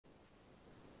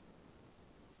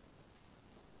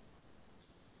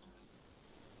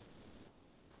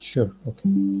Sure. Okay.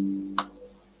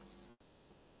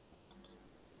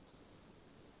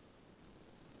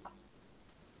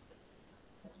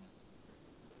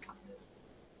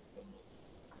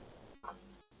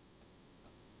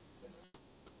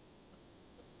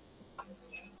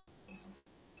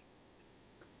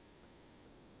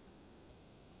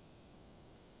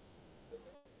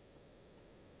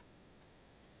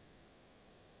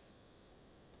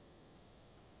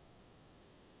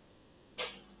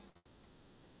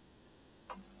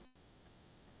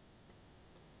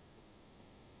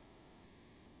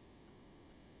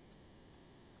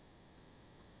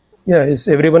 Yeah, is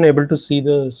everyone able to see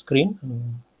the screen?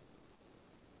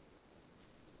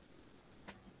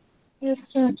 Yes,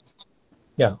 sir.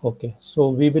 Yeah, okay. So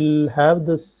we will have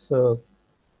this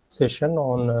session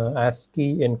on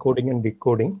ASCII encoding and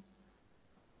decoding.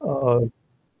 Uh,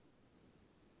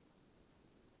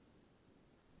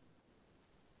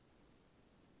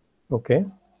 okay.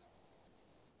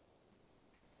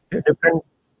 Different.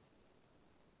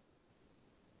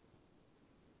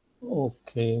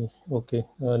 Okay, okay.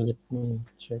 Let me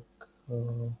check.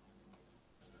 Uh,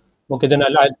 okay, then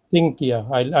I think, yeah,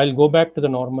 I'll go back to the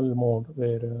normal mode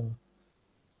where,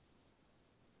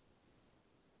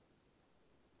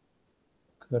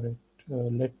 correct.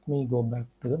 Let me go back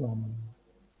to the normal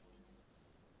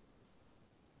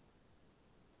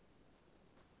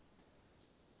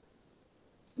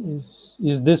mode.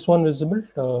 Is this one visible?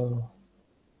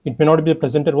 It may not be a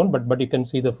presented one, but you can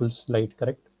see the full slide,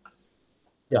 correct?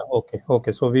 Yeah, okay,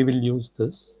 okay. So we will use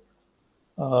this.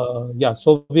 Yeah,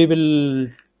 so we will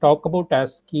talk about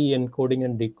ASCII encoding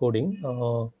and decoding,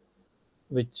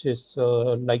 which is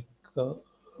uh,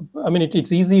 I mean,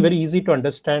 it's easy, very easy to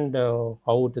understand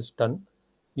how it is done.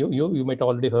 You might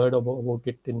already heard about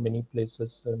it in many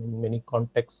places, in many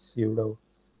contexts. You would have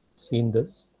seen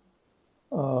this.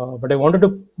 But I wanted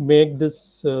to make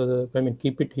this, I mean,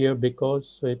 keep it here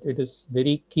because it is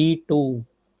very key to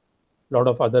a lot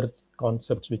of other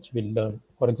concepts which we'll learn.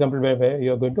 For example, where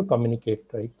you're going to communicate,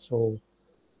 right? So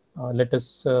let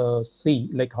us see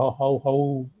like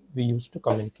how we used to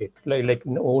communicate, like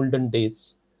in olden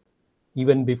days,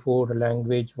 even before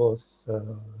language was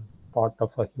part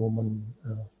of a human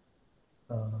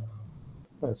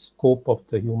scope of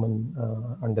the human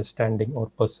understanding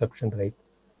or perception, right?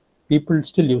 People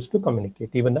still used to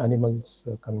communicate, even animals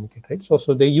communicate, right?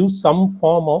 So they use some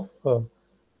form of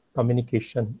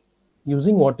communication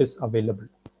using what is available.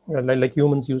 Like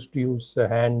humans used to use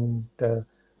hand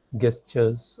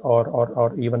gestures,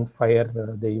 or even fire.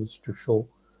 They used to show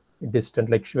distant,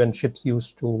 like when ships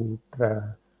used to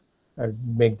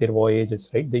make their voyages,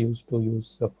 right? They used to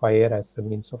use fire as a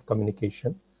means of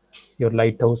communication. Your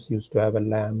lighthouse used to have a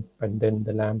lamp, and then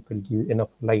the lamp will give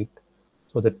enough light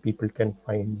so that people can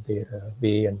find their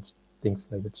way and things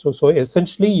like that. So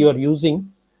essentially you are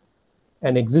using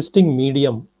an existing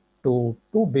medium to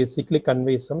basically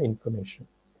convey some information.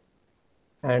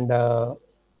 And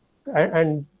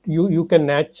you can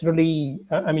naturally,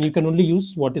 I mean, you can only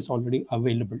use what is already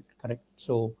available, correct?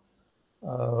 So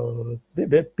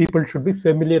people should be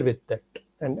familiar with that,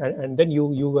 and then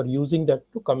you are using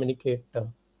that to communicate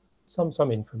some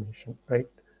information, right?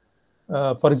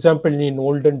 For example, in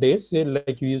olden days,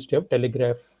 like you used to have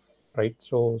telegraph, right?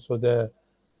 So the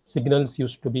signals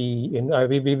used to be in.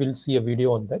 We will see a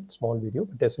video on that, small video,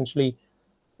 but essentially,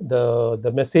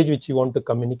 the message which you want to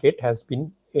communicate has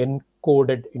been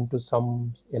encoded into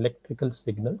some electrical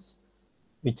signals,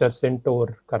 which are sent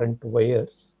over current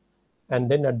wires, and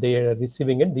then at they are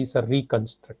receiving it, these are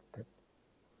reconstructed.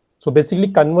 So basically,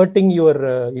 converting your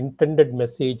intended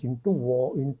message into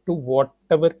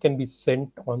whatever can be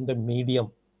sent on the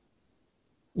medium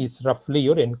is roughly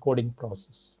your encoding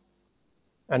process,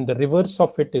 and the reverse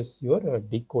of it is your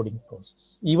decoding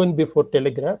process. Even before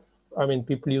telegraph, I mean,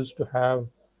 people used to have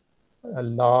a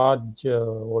large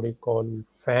what do you call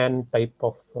fan type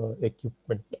of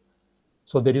equipment.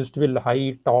 So there used to be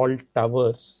high tall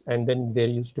towers, and then there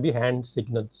used to be hand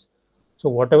signals. So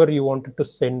whatever you wanted to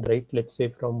send, right, let's say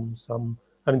from some,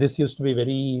 I mean, this used to be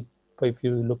very, if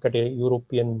you look at a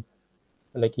European,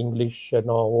 like English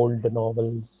old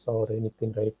novels or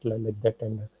anything, right, like that.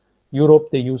 And Europe,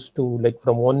 they used to, like,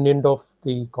 from one end of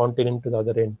the continent to the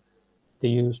other end, they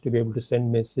used to be able to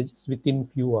send messages within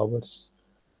few hours.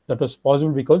 That was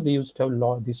possible because they used to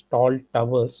have these tall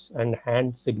towers and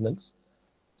hand signals.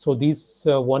 So these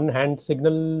one hand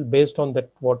signal, based on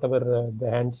that, whatever the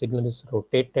hand signal is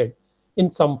rotated in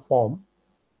some form,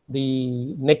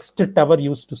 the next tower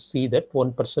used to see that.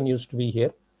 One person used to be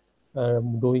here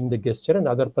doing the gesture, and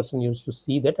other person used to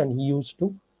see that, and he used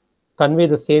to convey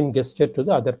the same gesture to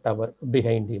the other tower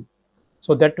behind him.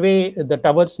 So that way, the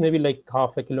towers may be like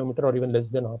half a kilometer or even less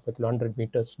than half a kilometer, 100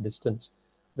 meters distance,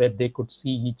 where they could see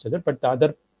each other, but the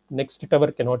other next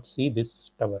tower cannot see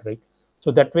this tower, right?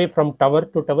 So that way, from tower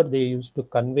to tower, they used to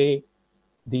convey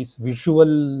these visual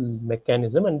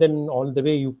mechanism, and then all the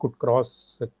way you could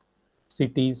cross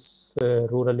cities,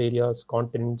 rural areas,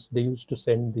 continents. They used to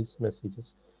send these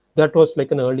messages. That was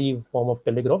like an early form of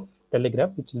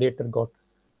telegraph, which later got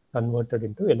converted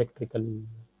into electrical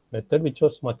method, which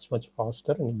was much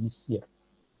faster and easier.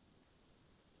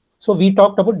 So we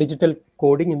talked about digital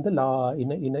coding in the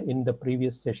in the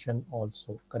previous session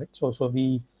also, correct? So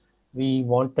we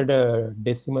wanted a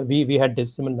decimal. We had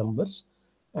decimal numbers,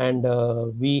 and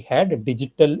we had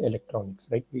digital electronics,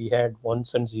 right? We had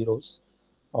ones and zeros.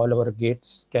 All our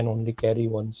gates can only carry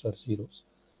ones or zeros,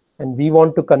 and we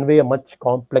want to convey a much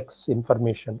complex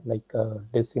information like a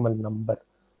decimal number,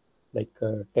 like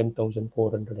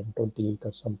 10,428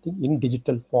 or something in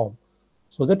digital form,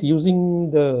 so that using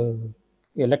the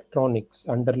electronics,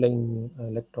 underlying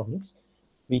electronics,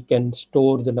 we can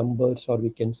store the numbers or we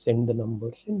can send the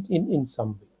numbers in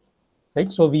some way,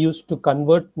 right? So we used to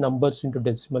convert numbers into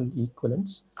decimal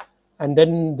equivalents, and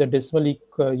then the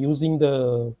using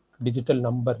the digital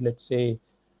number, let's say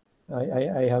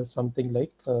I have something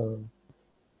like 1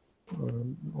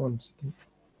 second.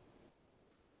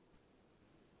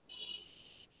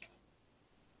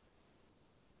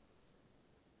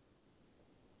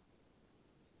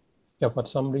 Yeah, for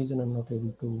some reason I'm not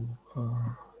able to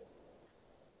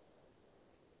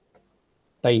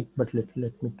type, but let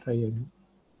me try again.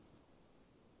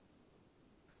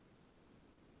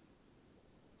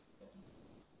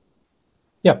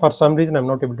 Yeah, for some reason I'm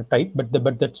not able to type, but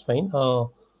that's fine.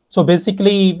 So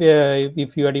basically,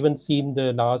 if you had even seen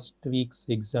the last week's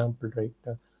example, right,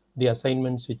 the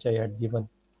assignments which I had given,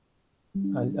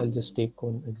 I'll just take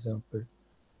one example.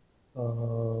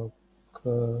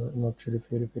 I'm not sure if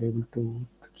you're able to.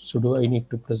 So do I need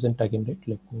to present again, right?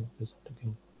 Let me present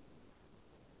again.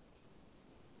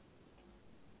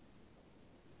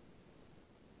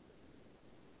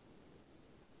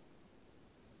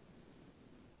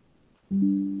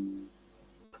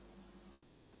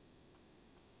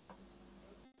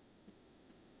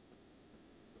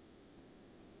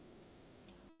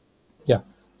 Yeah.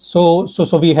 So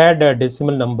we had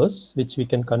decimal numbers which we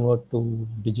can convert to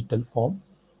digital form,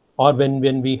 or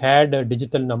when we had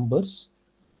digital numbers,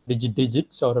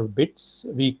 digits or bits,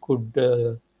 we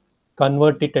could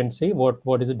convert it and say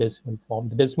what is a decimal form.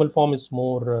 The decimal form is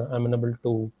more amenable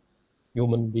to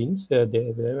human beings.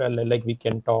 Like we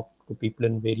can talk to people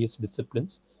in various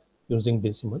disciplines using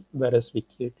decimal, whereas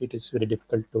it is very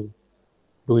difficult to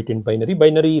do it in binary.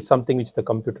 Binary is something which the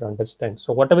computer understands.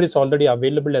 So whatever is already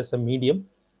available as a medium,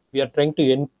 we are trying to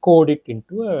encode it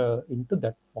into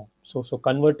that form. So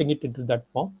converting it into that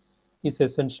form is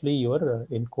essentially your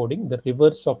encoding. The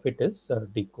reverse of it is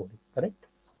decoding. Correct.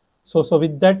 So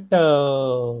with that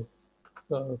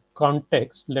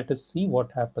context, let us see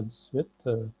what happens with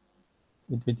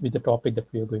the topic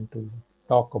that we are going to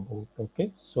talk about.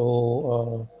 Okay.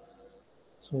 So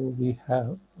we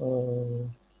have.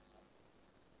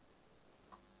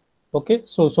 Okay,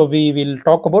 so we will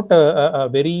talk about a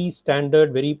very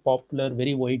standard, very popular,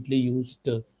 very widely used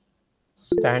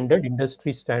standard,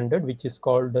 industry standard, which is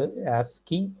called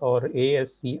ASCII or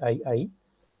ASCII,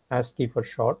 ASCII for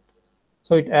short.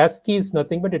 So ASCII is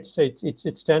nothing but it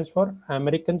stands for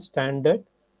American Standard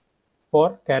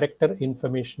for Character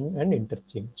Information and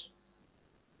Interchange.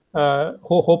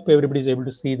 Hope everybody is able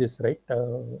to see this, right?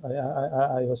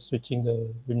 I was switching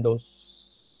the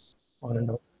windows on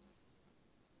and off.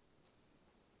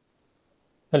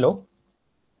 Hello.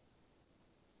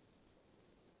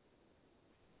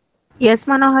 Yes,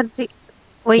 Manoharji,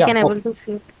 we Yeah. can able Okay. to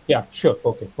see it. Yeah, sure.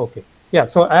 Okay. Yeah,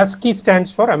 so ASCII stands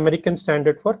for American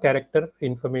Standard for Character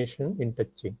Information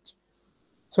Interchange.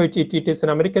 So it is an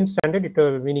American standard,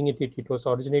 meaning it was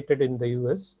originated in the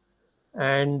US,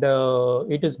 and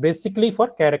it is basically for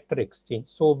character exchange.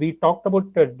 So we talked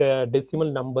about the decimal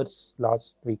numbers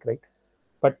last week, right?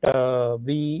 But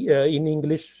we in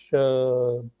English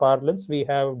parlance, we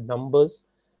have numbers,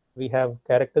 we have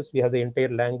characters, we have the entire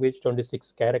language,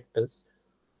 26 characters.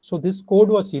 So this code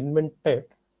was invented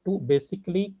to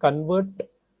basically convert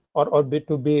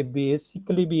to be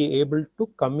basically be able to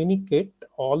communicate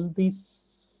all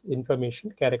these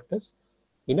information characters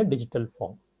in a digital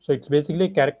form. So it's basically a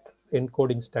character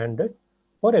encoding standard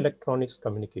for electronics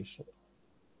communication.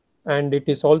 And it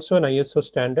is also an ISO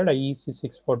standard. IEC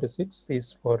 646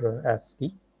 is for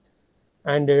ASCII,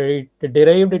 and it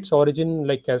derived its origin,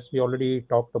 like as we already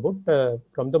talked about,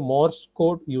 from the Morse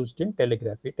code used in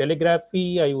telegraphy.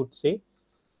 Telegraphy, I would say,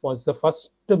 was the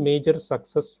first major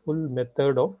successful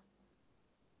method of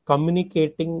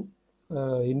communicating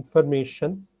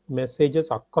information messages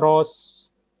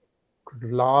across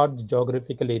large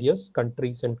geographical areas,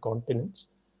 countries, and continents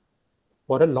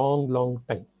for a long, long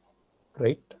time,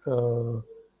 right?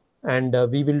 And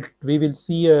we will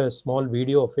see a small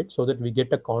video of it so that we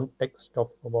get a context of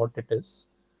what it is,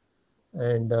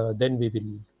 and then we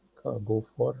will go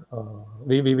for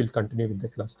we will continue with the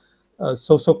class.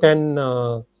 So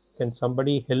can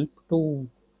somebody help to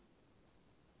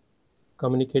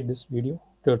communicate this video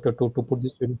to put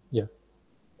this video?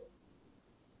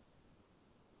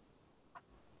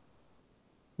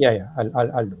 Yeah, yeah.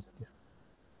 I'll do that. Yeah.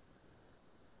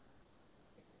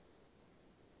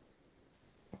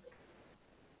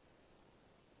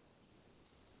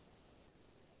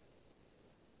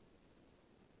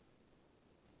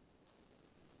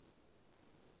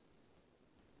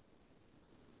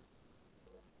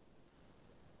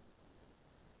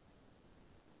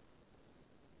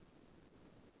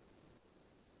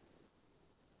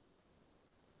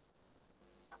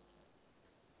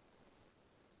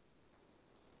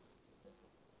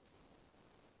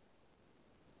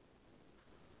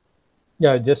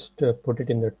 Yeah, just put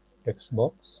it in the text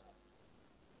box.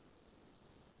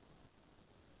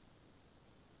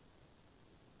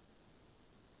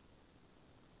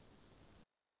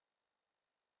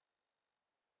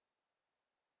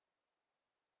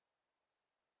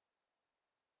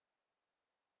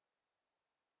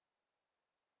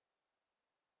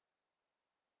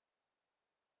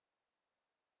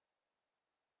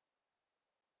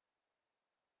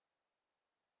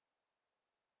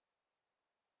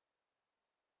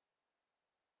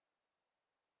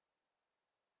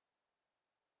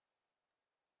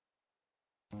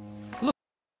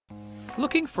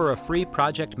 Looking for a free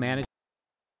project management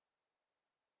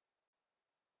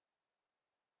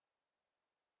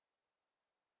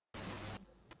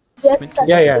tool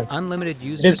Yeah, with unlimited it is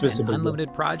users and visible. Yeah.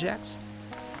 unlimited projects?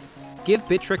 Give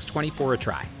Bittrex 24 a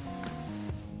try.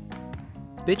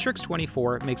 Bittrex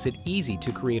 24 makes it easy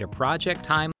to create a project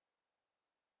timeline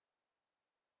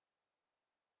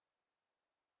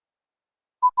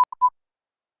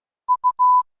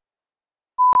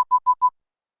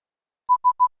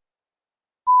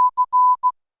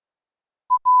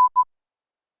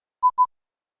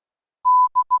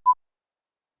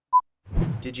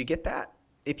Did you get that?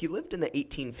 If you lived in the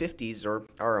 1850s or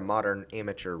are a modern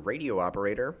amateur radio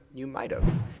operator, you might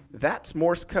have. That's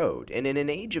Morse code, and in an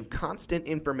age of constant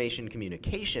information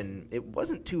communication, it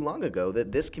wasn't too long ago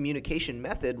that this communication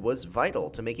method was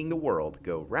vital to making the world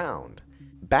go round.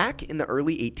 Back in the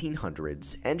early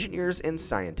 1800s, engineers and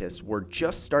scientists were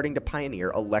just starting to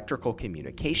pioneer electrical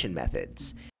communication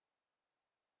methods.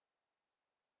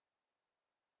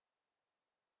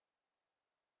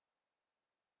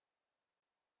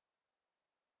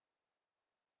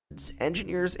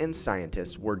 Engineers and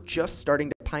scientists were just starting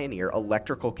to pioneer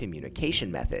electrical communication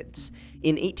methods.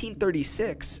 In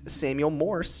 1836, Samuel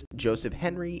Morse, Joseph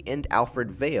Henry, and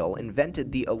Alfred Vail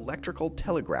invented the electrical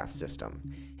telegraph system.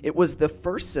 It was the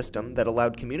first system that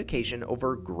allowed communication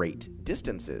over great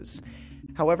distances.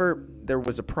 However, there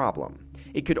was a problem.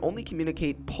 It could only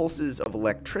communicate pulses of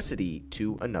electricity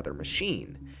to another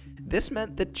machine. This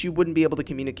meant that you wouldn't be able to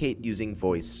communicate using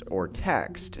voice or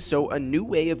text, so a new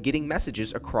way of getting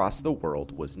messages across the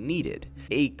world was needed.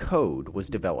 A code was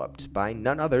developed by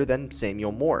none other than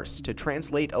Samuel Morse to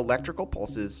translate electrical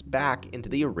pulses back into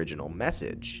the original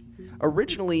message.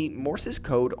 Originally, Morse's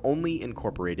code only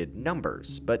incorporated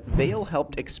numbers, but Vail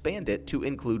helped expand it to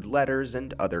include letters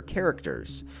and other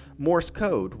characters. Morse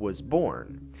code was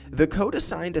born. The code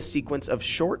assigned a sequence of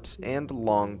short and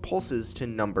long pulses to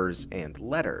numbers and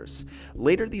letters.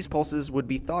 Later, these pulses would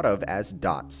be thought of as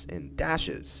dots and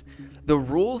dashes. The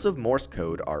rules of Morse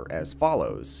code are as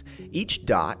follows. Each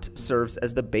dot serves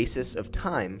as the basis of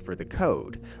time for the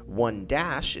code. One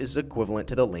dash is equivalent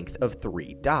to the length of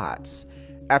 3 dots.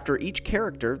 After each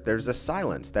character, there's a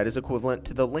silence that is equivalent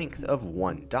to the length of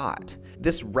 1 dot.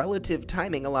 This relative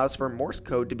timing allows for Morse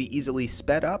code to be easily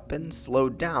sped up and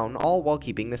slowed down, all while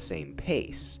keeping the same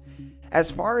pace. As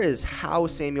far as how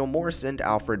Samuel Morse and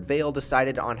Alfred Vail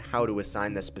decided on how to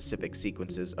assign the specific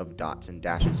sequences of dots and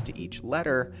dashes to each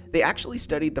letter, they actually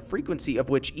studied the frequency of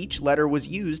which each letter was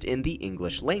used in the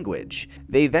English language.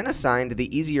 They then assigned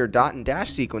the easier dot and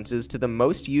dash sequences to the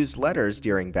most used letters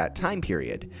during that time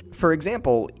period. For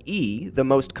example, E, the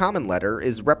most common letter,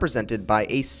 is represented by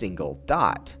a single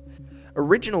dot.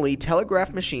 Originally,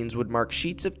 telegraph machines would mark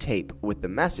sheets of tape with the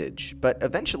message, but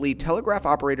eventually telegraph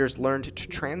operators learned to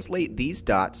translate these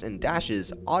dots and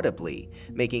dashes audibly,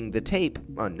 making the tape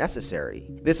unnecessary.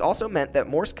 This also meant that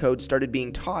Morse code started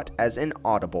being taught as an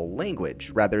audible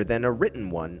language, rather than a written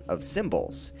one of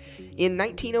symbols. In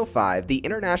 1905, the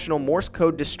International Morse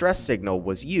Code Distress Signal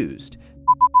was used,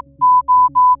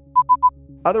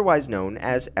 otherwise known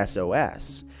as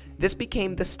SOS. This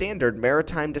became the standard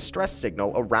maritime distress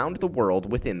signal around the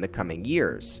world within the coming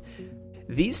years.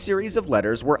 These series of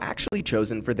letters were actually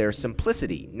chosen for their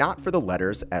simplicity, not for the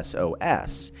letters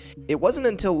SOS. It wasn't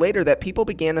until later that people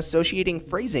began associating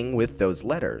phrasing with those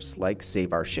letters, like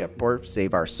save our ship or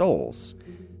save our souls.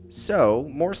 So,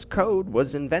 Morse code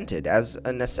was invented as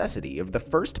a necessity of the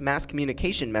first mass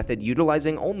communication method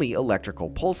utilizing only electrical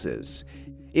pulses.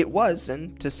 It was,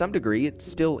 and to some degree it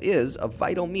still is, a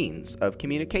vital means of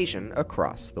communication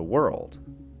across the world.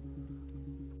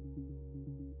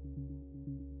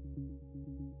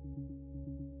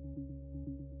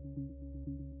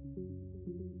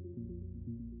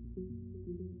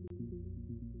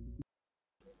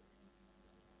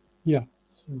 Yeah.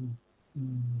 So,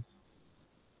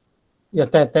 yeah.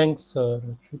 Thanks,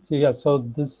 Rashid. So, yeah. So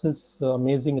this is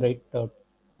amazing, right? That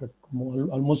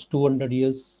almost 200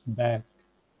 years back,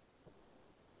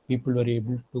 people were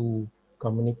able to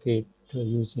communicate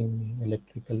using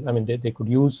electrical. I mean, they could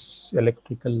use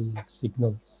electrical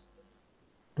signals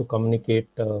to communicate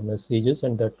messages,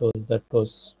 and that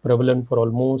was prevalent for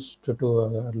almost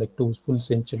like two full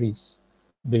centuries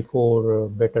before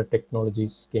better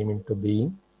technologies came into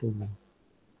being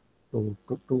to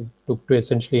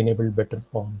essentially enable better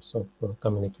forms of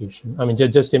communication. I mean,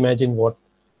 just imagine what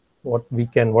all we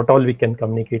can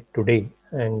communicate today,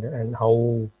 and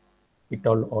how it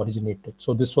all originated.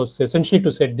 So this was essentially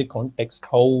to set the context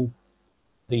how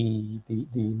the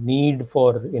need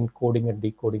for encoding and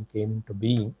decoding came into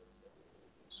being.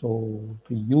 So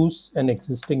we use an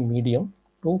existing medium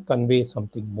to convey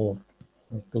something more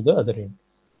to the other end.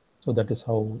 So that is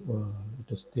how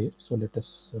it is there. So let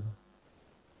us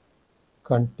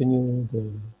continue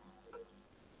the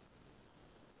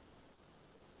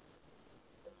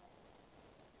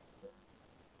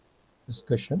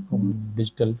discussion on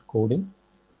digital coding.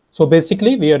 So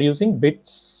basically, we are using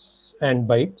bits and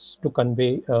bytes to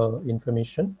convey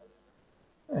information,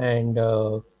 and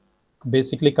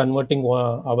basically converting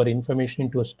our information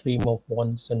into a stream of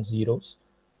ones and zeros,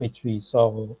 which we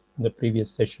saw in the previous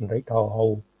session, right?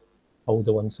 How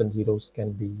the ones and zeros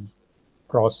can be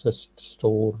processed,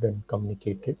 stored, and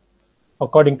communicated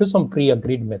according to some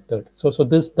pre-agreed method. So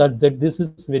this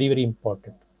is very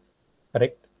important,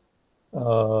 correct?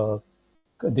 Uh,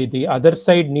 the other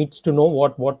side needs to know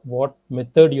what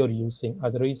method you're using,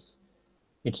 otherwise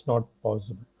it's not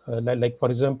possible. Like for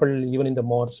example, even in the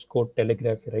Morse code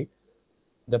telegraphy, right,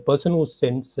 the person who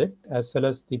sends it as well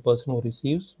as the person who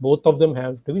receives, both of them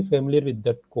have to be familiar with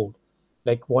that code.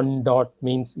 Like one dot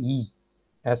means E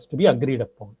has to be agreed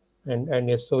upon,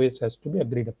 and SOS has to be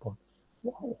agreed upon.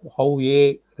 How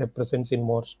A represents in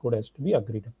Morse code has to be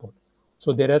agreed upon.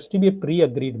 So there has to be a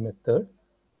pre-agreed method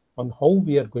on how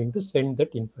we are going to send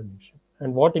that information.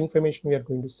 And what information we are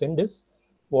going to send is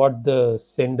what the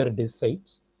sender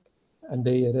decides, and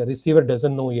the receiver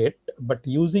doesn't know yet. But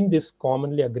using this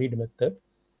commonly agreed method,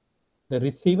 the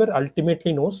receiver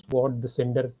ultimately knows what the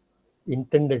sender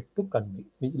intended to convey.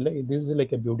 This is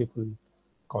like a beautiful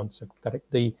concept,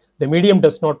 correct? The medium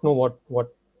does not know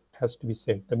what has to be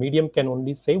sent. The medium can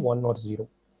only say 1 or 0,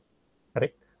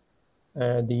 correct?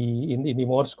 In the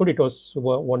Morse code, it was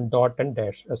one dot and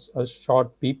dash, a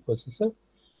short beep versus a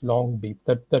long beep.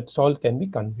 That's all can be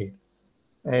conveyed.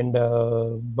 And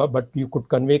but you could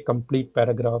convey complete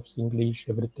paragraphs, English,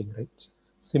 everything, right?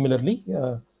 Similarly,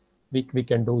 we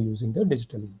can do using the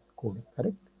digital coding,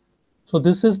 correct? So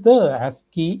this is the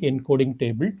ASCII encoding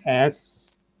table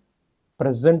as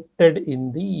presented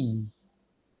in the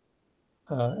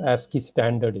ASCII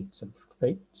standard itself,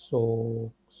 right?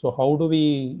 So how do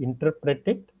we interpret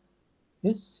it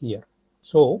is here.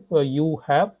 So you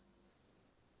have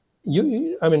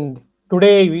I mean,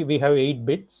 today we have 8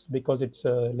 bits because it's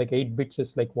like 8 bits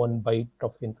is like 1 byte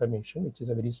of information, which is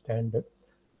a very standard.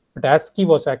 But ASCII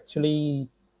was actually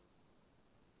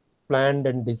planned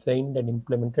and designed and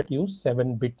implemented to use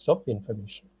 7 bits of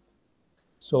information.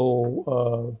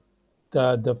 So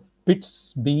the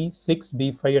bits B6,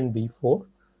 B5, and B4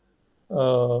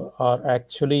 are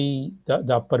actually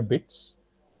the upper bits,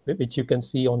 which you can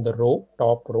see on the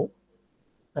top row.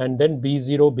 And then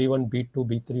B0, B1, B2,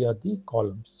 B3 are the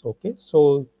columns. Okay,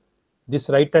 so this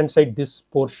right hand side, this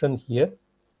portion here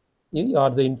are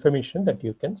the information that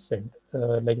you can send.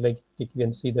 Like you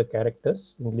can see the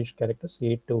characters, English characters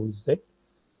A to Z,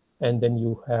 and then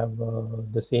you have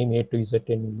the same A to Z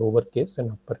in lowercase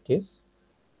and uppercase,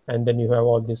 and then you have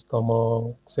all this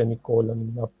comma,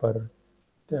 semicolon, upper,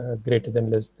 greater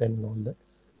than, less than, all that.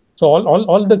 So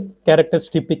all the characters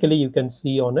typically you can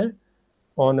see on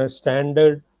a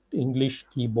standard English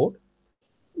keyboard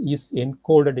is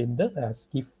encoded in the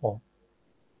ASCII form.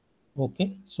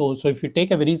 Okay, so if you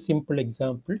take a very simple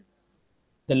example,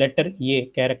 the letter A,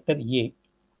 character A.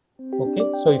 Okay,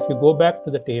 so if you go back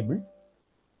to the table,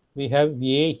 we have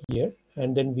A here,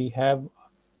 and then we have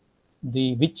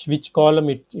the which column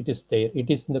it is there. It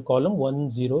is in the column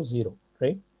 100,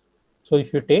 right? So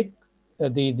if you take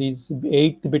these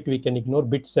eighth bit, we can ignore,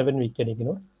 bit 7 we can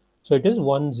ignore. So it is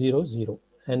 100,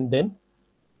 and then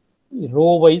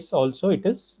row wise also it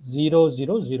is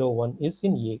 0001 is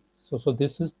in A. So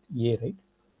this is A, right?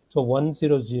 So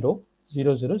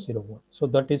 1000001. So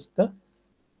that is the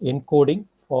encoding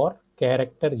for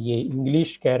character A,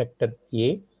 English character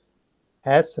A,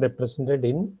 as represented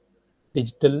in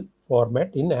digital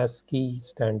format in ASCII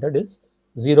standard is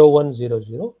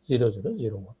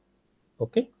 01000001.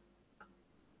 Okay.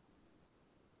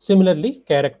 Similarly,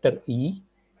 character E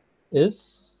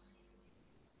is,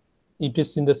 it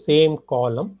is in the same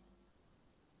column,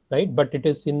 right? But it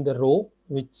is in the row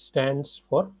which stands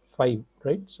for 5,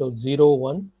 right? So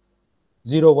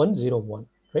 010101,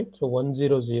 right? So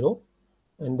 100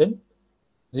 and then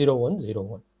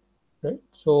 0101, right?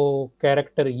 So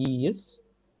character E is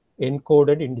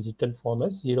encoded in digital form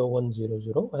as 0100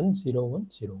 and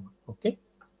 0101. Okay.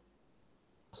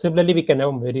 Similarly, we can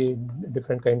have very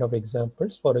different kind of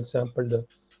examples. For example, the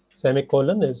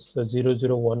semicolon is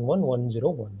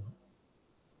 00111011.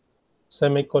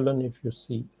 Semicolon, if you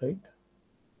see, right,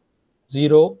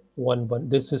 011.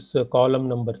 This is column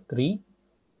number 3,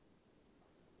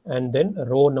 and then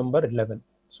row number 11.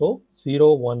 So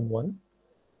 011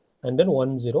 and then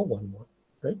 1011,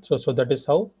 right? So that is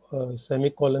how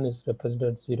semicolon is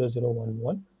represented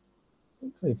 0011.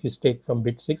 If you take from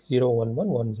bit 6, 011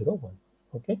 101.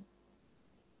 Okay.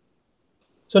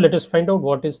 So let us find out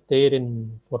what is there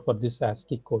in for this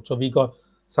ASCII code. So we got,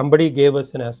 somebody gave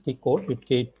us an ASCII code.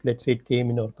 Let's say it came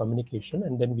in our communication,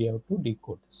 and then we have to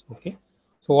decode this. Okay.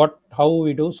 So how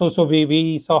we do? So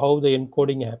we saw how the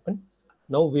encoding happened.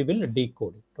 Now we will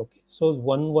decode it. Okay. So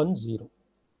 110,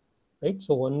 right?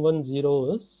 So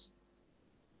 110 is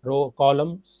row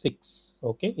column 6.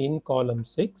 Okay. In column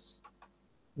 6,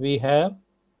 we have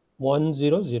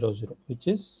 1000, which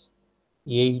is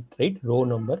 8, right? Row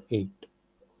number 8.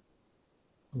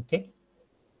 Okay.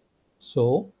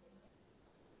 So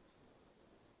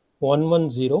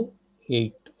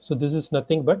 1108. So this is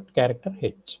nothing but character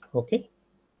H. Okay.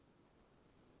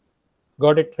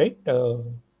 Got it, right?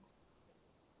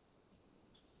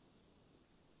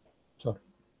 Sorry.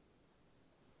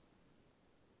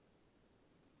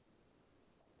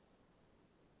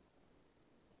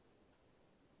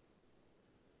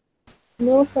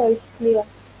 No, sir, it's clear.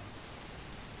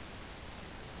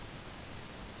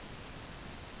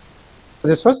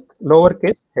 This was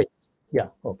lowercase h. Yeah.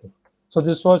 Okay. So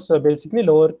this was basically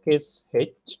lowercase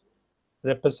h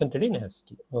represented in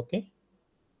ASCII. Okay.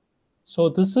 So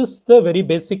this is the very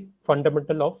basic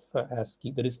fundamental of ASCII.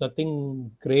 There is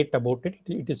nothing great about it.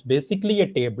 It is basically a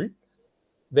table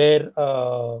where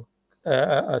a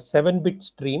 7-bit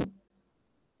stream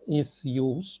is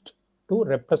used to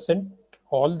represent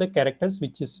all the characters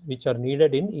which are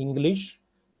needed in English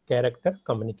character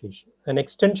communication. An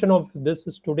extension of this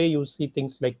is today you see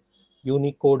things like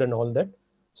Unicode and all that.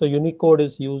 So Unicode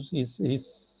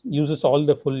uses all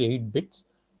the full 8 bits,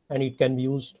 and it can be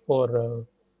used for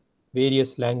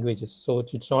various languages. So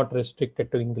it's not restricted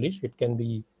to English. It can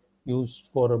be used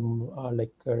for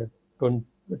 20,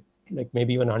 like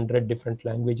maybe even 100 different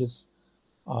languages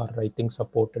are, I think,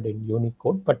 supported in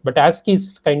Unicode. But ASCII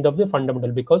is kind of the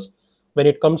fundamental, because when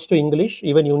it comes to English,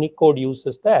 even Unicode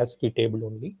uses the ASCII table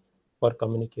only for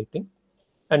communicating.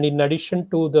 And in addition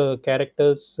to the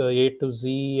characters A to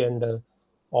Z and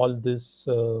all this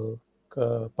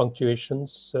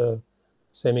punctuations,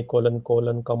 semicolon,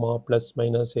 colon, comma, plus,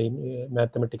 minus,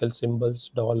 mathematical symbols,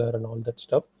 dollar, and all that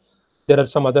stuff, there are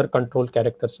some other control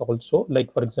characters also.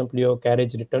 Like, for example, your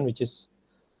carriage return, which is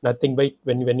nothing but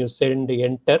when you send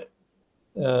enter,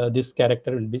 this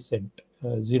character will be sent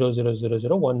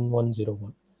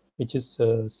 00001101, which is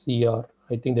CR.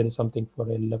 I think there is something for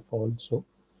LF also,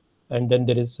 and then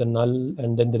there is a null,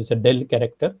 and then there is a del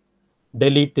character.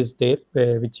 Delete is there,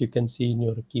 which you can see in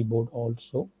your keyboard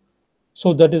also.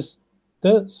 So that is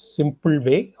the simple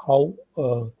way how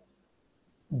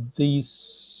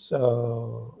these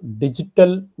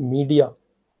digital media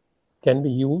can be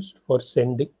used for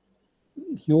sending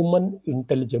human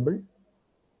intelligible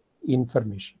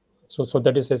information. So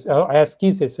that is ASCII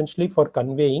is essentially for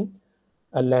conveying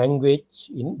a language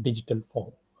in digital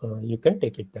form. You can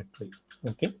take it that way.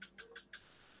 Okay.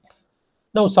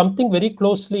 Now something very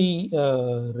closely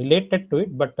related to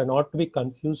it, but not to be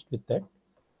confused with that,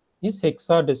 is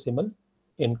hexadecimal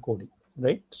encoding.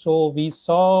 Right. So we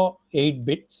saw 8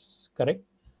 bits, correct,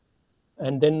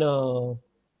 and then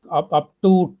up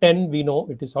to 10 we know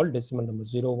it is all decimal numbers: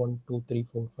 0, 1, 2, 3,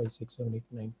 4, 5, 6, 7, 8,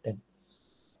 9, 10.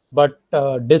 But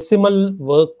decimal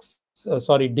works,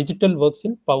 digital works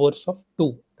in powers of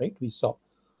 2, right? We saw.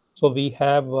 So we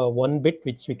have 1 bit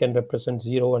which we can represent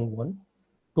 0 and 1.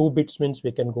 2 bits means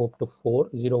we can go up to 4,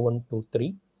 0, 1, 2,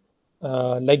 3.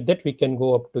 Like that we can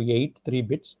go up to 8, 3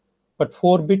 bits. But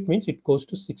 4 bit means it goes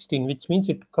to 16, which means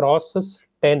it crosses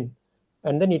 10,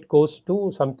 and then it goes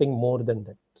to something more than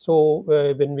that. So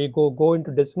when we go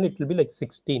into decimal, it will be like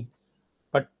 16.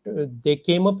 But they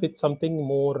came up with something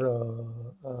more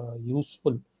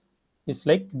useful. It's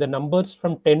like the numbers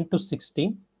from 10 to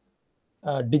 16,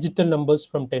 digital numbers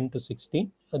from 10 to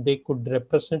 16, they could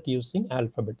represent using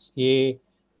alphabets: A,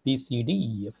 B, C, D,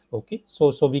 E, F. Okay,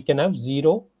 so we can have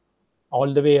 0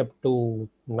 all the way up to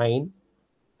 9,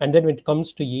 and then when it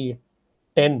comes to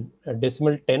 10,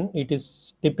 decimal 10, it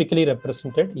is typically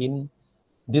represented in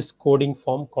this coding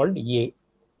form called A,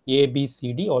 B,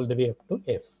 C, D, all the way up to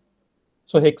F.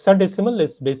 So hexadecimal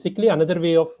is basically another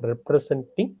way of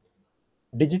representing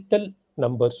digital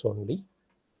numbers only.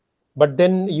 But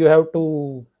then you have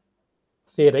to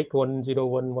say, right,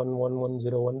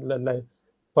 10111101. Like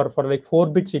for like 4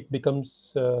 bits it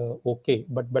becomes okay.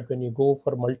 But when you go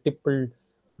for multiple,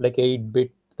 like 8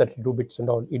 bit, 32 bits and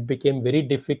all, it became very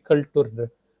difficult to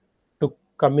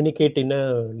communicate in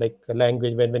a like a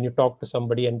language when you talk to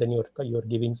somebody and then you're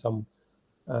giving some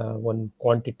one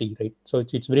quantity, right? So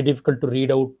it's very difficult to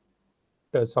read out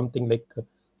something like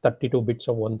 32 bits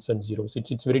of ones and zeros.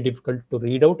 It's very difficult to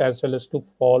read out as well as to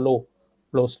follow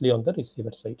closely on the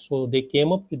receiver side. So they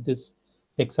came up with this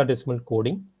hexadecimal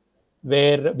coding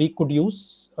where we could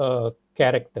use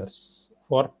characters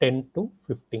for 10 to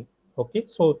 15. Okay,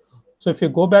 so if you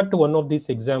go back to one of these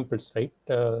examples, right,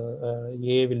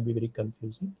 A will be very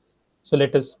confusing. So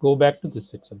let us go back to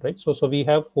this itself, right? So we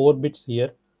have 4 bits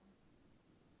here,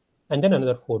 and then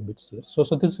another 4 bits here. So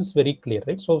this is very clear,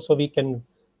 right? So we can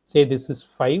say this is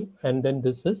 5, and then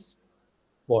this is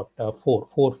what, 4,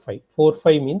 4, 5. 4,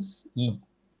 5 means E,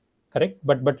 correct?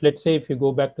 But let's say if you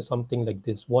go back to something like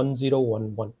this,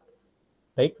 1011,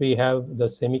 right? We have the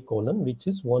semicolon, which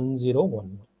is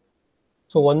 1011.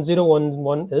 So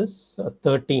 1011 is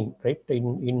 13, right,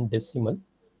 in decimal.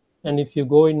 And if you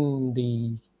go in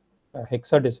the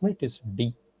hexadecimal, it is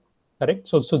D, correct?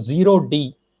 So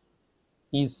 0D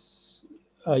is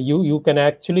you can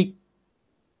actually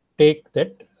take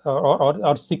that,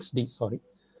 or 6D, sorry.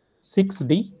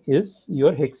 6D is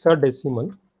your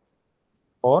hexadecimal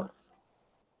or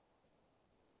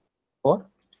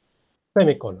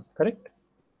semicolon, correct?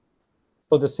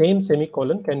 So the same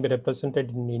semicolon can be represented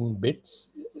in bits.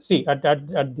 See, at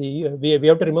the we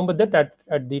have to remember that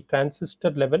at the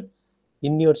transistor level,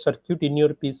 in your circuit, in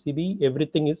your PCB,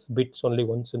 everything is bits, only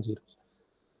ones and zeros.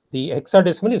 The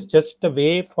hexadecimal is just a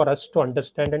way for us to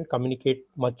understand and communicate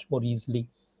much more easily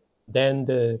than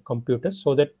the computer,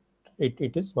 so that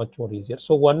it is much more easier.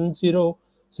 So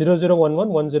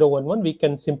 100011 we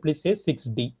can simply say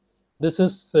 6D. This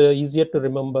is easier to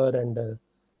remember and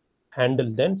handle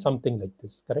than something like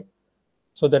this, correct?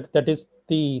 So that is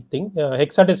the thing.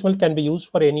 Hexadecimal can be used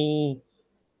for any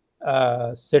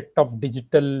set of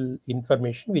digital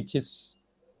information which is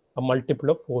a multiple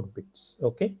of 4 bits.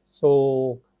 Okay,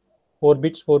 so 4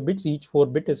 bits, 4 bits, each 4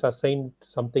 bit is assigned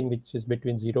something which is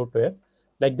between 0 to F.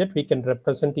 Like that we can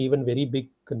represent even very big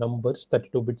numbers,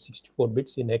 32 bits, 64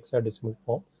 bits, in hexadecimal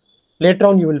form. Later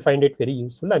on you will find it very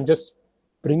useful. I'm just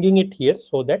bringing it here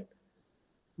so that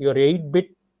your 8 bit,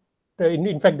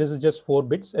 in fact this is just 4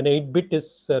 bits, and 8 bit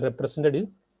is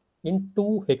represented in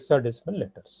 2 hexadecimal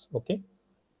letters. Okay,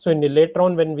 so later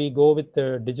on when we go with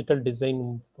digital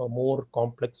design for more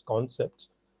complex concepts,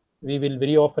 we will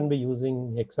very often be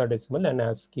using hexadecimal and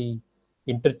ASCII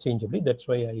interchangeably. That's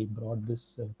why I brought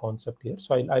this concept here.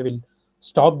 So I will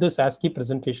stop this ASCII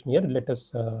presentation here. Let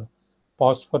us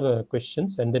pause for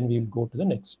questions, and then we will go to the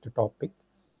next topic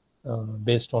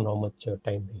based on how much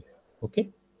time we have.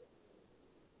 Okay.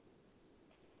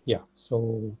 Yeah.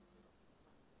 So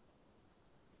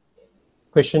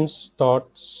questions,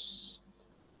 thoughts?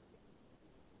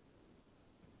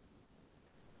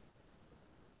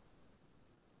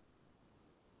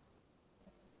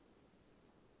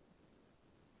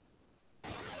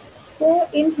 So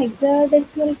in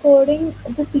hexadecimal coding,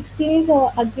 the 16 is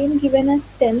again given as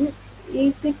 10.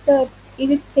 Is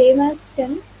it same as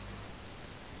 10?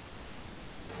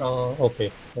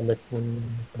 Okay, so let me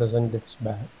present this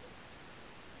back.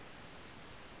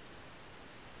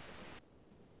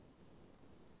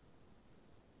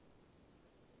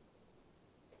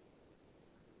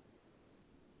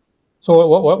 So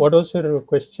what was your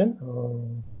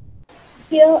question?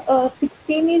 Here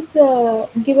 16 is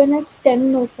given as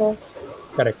 10, no sir.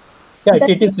 Correct. Yeah, That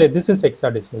it is. This is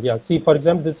hexadecimal. Yeah. See, for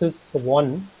example, this is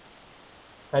 1,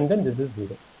 and then this is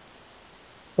 0.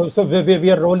 So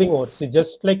we are rolling over. See,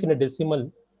 just like in a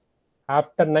decimal,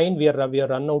 after 9, we are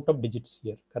run out of digits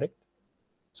here. Correct.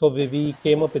 So we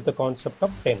came up with the concept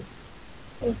of 10.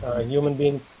 is Human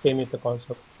beings came with the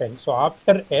concept of 10. So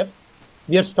after F,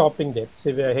 we are stopping there.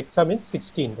 See, hexa means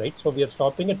 16, right? So we are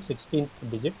stopping at 16th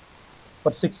digit.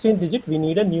 For 16th digit, we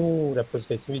need a new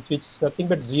representation, which is nothing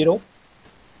but 0,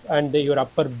 and your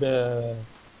upper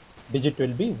digit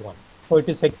will be 1. So it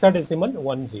is hexadecimal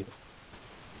 10.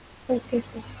 okay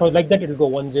sir. So like that, it will go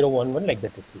 1011, like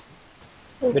that it will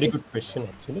be. Very Okay. good question,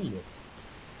 actually. Yes.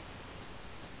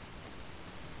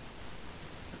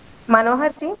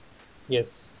 Manohar ji,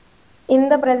 Yes. in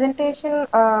the presentation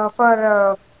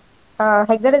for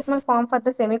hexadecimal form for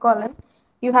the semicolon,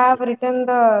 you have written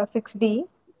the 6D.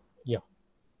 Yeah.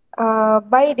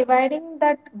 By dividing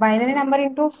that binary number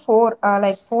into 4,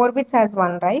 like 4 bits as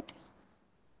one, right?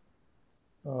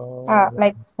 Uh,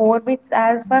 Like 4 bits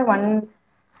as for one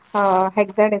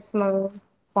hexadecimal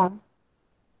form.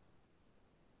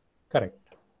 correct.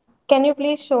 Can you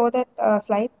please show that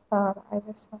slide? I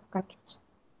just have confused.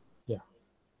 Yeah.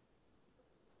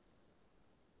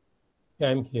 Yeah,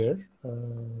 I'm here.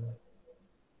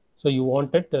 So you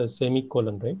wanted a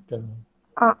semicolon, right?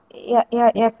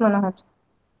 Yes, Manohar.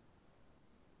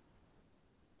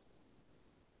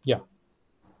 Yeah.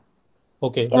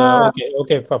 Okay. Yeah,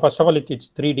 Okay. First of all, it's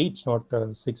 3D. It's not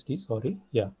 6D. Sorry.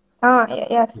 Yeah. yes,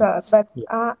 Yeah. sir. But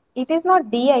Yeah. it is not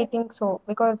D, I think so,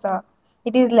 because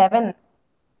it is 11.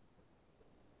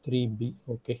 3B.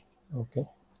 Okay. Okay.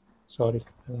 Sorry.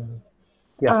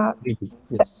 Yeah. Uh, 3B.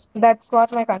 Yes. that's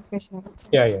what my confusion is.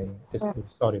 Yeah. Yeah. Yeah. Yes, Yeah.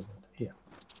 please. Sorry about that. Yeah.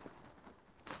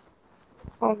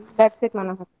 That's it,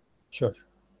 Manohar. Sure.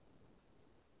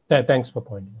 Thanks for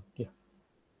pointing out. Yeah.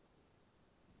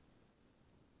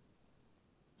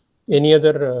 Any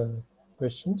other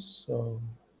questions?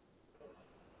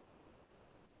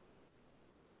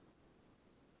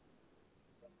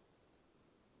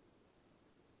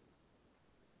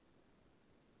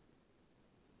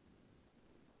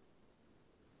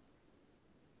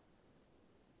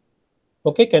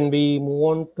 Okay, can we move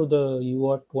on to the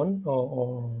UART one?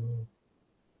 Or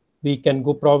we can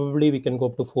go, probably we can go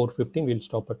up to 415. We'll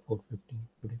stop at 415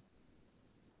 today.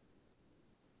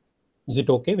 Is it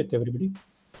okay with everybody?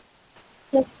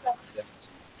 Yes sir.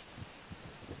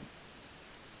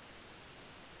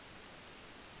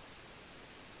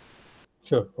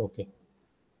 Sure. Okay.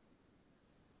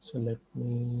 So let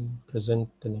me present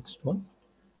the next one.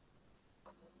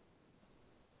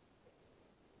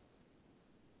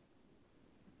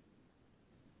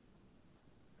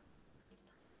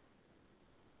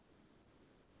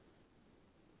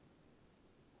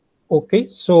 Okay,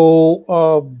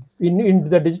 so in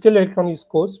the digital electronics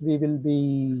course, we will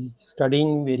be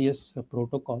studying various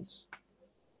protocols.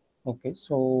 Okay,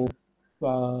 so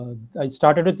I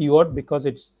started with UART because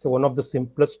it's one of the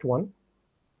simplest one,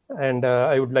 and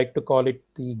I would like to call it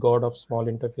the god of small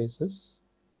interfaces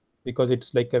because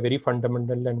it's like a very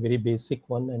fundamental and very basic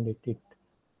one, and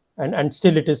and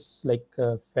still it is like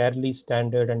fairly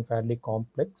standard and fairly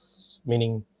complex,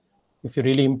 meaning if you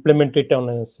really implement it on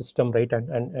a system, right,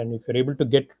 and if you're able to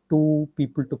get two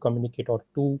people to communicate or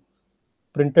two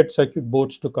printed circuit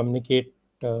boards to communicate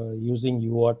using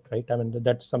UART, right, I mean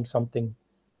that's something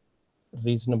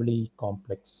reasonably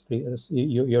complex.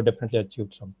 You've definitely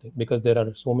achieved something because there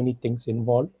are so many things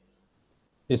involved.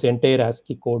 This entire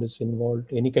ASCII code is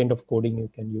involved. Any kind of coding you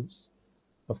can use,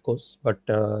 of course, but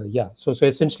yeah, so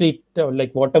essentially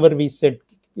like whatever we said,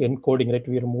 encoding, right,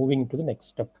 we are moving to the next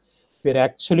step. We're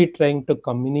actually trying to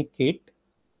communicate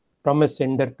from a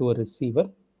sender to a receiver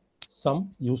some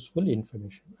useful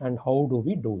information. And how do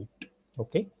we do it?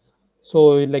 Okay,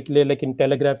 so like in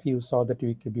telegraphy you saw that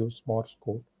we could use Morse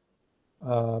code,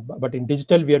 but in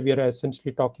digital we are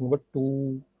essentially talking about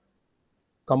two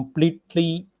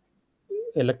completely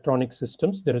electronic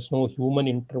systems. There is no human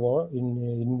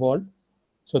involved.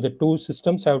 So the two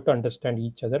systems have to understand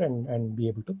each other and be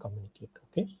able to communicate.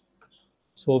 Okay.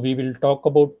 So we will talk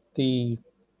about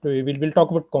we'll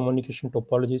talk about communication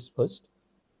topologies first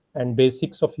and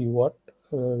basics of UART.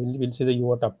 we'll see the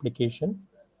UART application,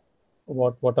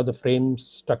 what are the frame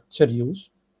structure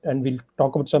used, and we'll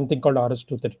talk about something called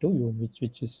RS-232,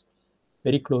 which is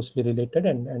very closely related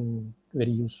and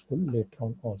very useful later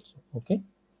on also. Okay.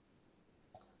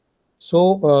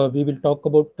 So we will talk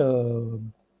about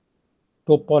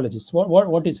topologies.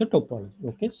 What is a topology?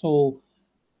 Okay, so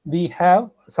we have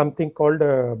something called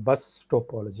a bus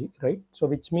topology, right? So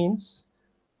which means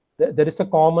there is a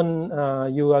common,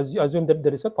 you assume that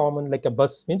there is a common, like a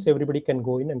bus means everybody can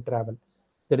go in and travel.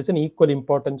 There is an equal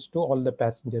importance to all the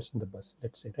passengers in the bus,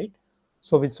 let's say, right?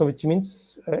 So which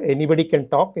means anybody can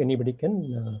talk, anybody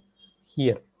can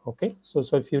hear. Okay, so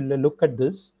if you look at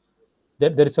this,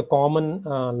 there is a common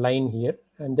line here,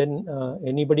 and then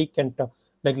anybody can talk.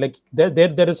 Like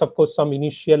there is of course some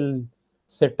initial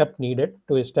setup needed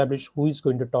to establish who is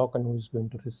going to talk and who is going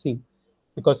to receive,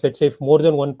 because let's say if more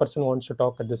than one person wants to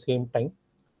talk at the same time,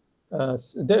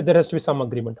 there has to be some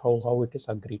agreement how it is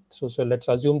agreed. So let's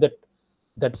assume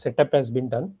that setup has been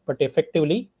done, but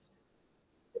effectively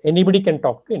anybody can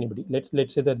talk to anybody.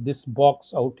 Let's say that this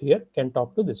box out here can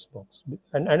talk to this box,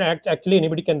 and actually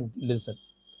anybody can listen.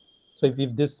 So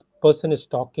if this person is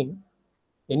talking,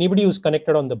 anybody who's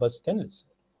connected on the bus can listen,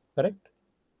 correct?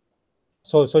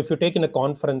 So if you take in a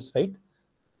conference, right,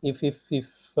 if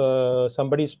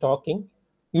somebody is talking,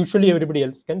 usually everybody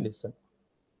else can listen.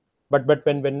 But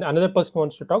when another person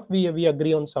wants to talk, we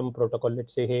agree on some protocol.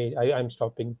 Let's say, hey, I'm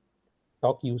stopping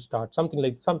talk, you start, something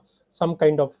like some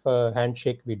kind of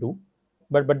handshake we do.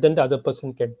 But then the other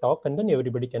person can talk, and then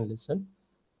everybody can listen.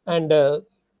 And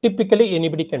typically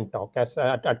anybody can talk, as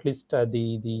at least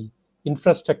the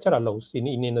infrastructure allows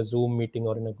in a Zoom meeting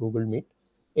or in a Google Meet.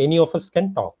 Any of us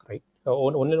can talk, right?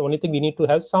 Only thing, we need to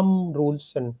have some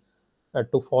rules and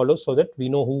to follow, so that we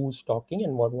know who's talking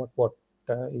and what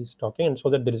is talking, and so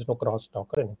that there is no cross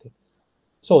talk or anything.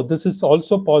 So this is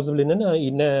also possible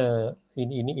in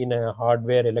a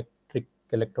hardware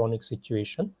electronic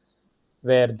situation,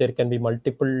 where there can be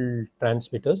multiple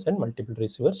transmitters and multiple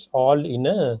receivers, all in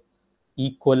a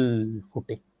equal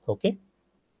footing. Okay,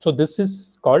 so this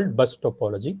is called bus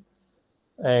topology.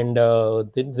 And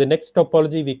the next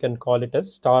topology, we can call it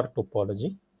as star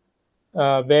topology,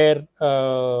 where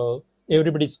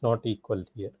everybody is not equal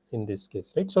here in this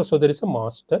case, right? So there is a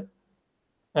master,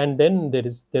 and then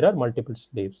there are multiple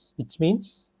slaves, which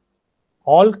means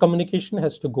all communication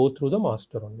has to go through the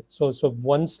master only. So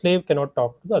one slave cannot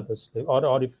talk to the other slave,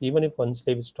 or if even if one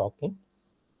slave is talking,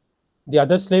 the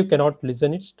other slave cannot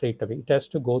listen it straight away. It has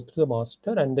to go through the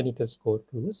master, and then it has to go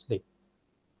through the slave.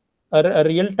 A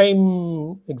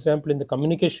real-time example in the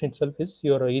communication itself is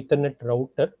your Ethernet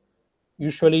router.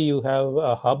 Usually you have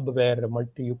a hub where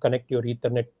you connect your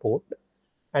Ethernet port,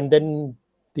 and then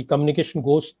the communication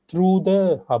goes through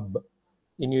the hub.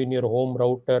 In your home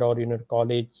router or in your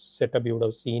college setup, you would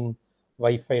have seen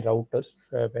Wi-Fi routers,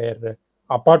 where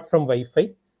apart from Wi-Fi,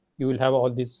 you will have all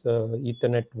these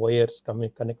Ethernet wires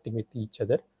connecting with each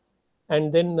other,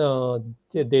 and then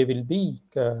they will be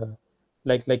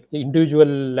like the individual,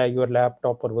 your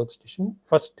laptop or workstation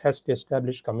first has to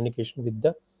establish communication with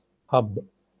the hub,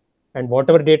 and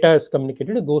whatever data is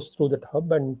communicated, it goes through that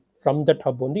hub, and from that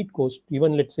hub only it goes.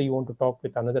 Even let's say you want to talk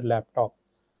with another laptop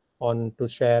on to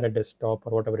share a desktop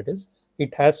or whatever it is,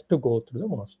 it has to go through the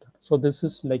master. So this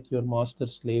is like your master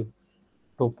slave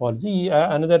topology.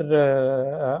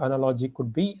 Another analogy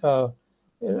could be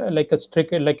like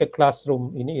a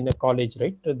classroom in a college,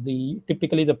 right?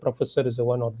 Typically the professor is the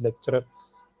one, or the lecturer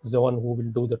is the one who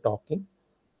will do the talking.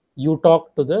 You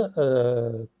talk to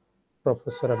the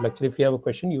professor or lecturer. If you have a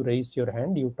question, you raise your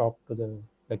hand, you talk to the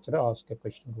lecturer, ask a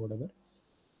question or whatever.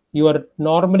 You are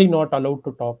normally not allowed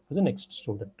to talk to the next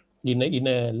student in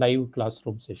a live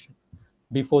classroom session.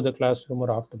 Before the classroom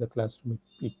or after the classroom,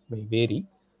 it may vary.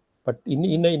 But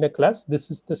in a class,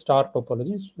 this is the star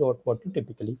topology, is what you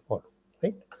typically follow,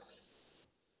 right?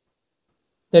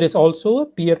 There is also a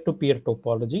peer-to-peer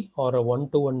topology, or a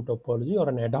one-to-one topology, or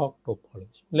an ad hoc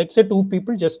topology. Let's say two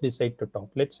people just decide to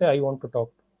talk. Let's say I want to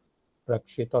talk to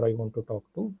Rakshit, or I want to talk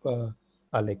to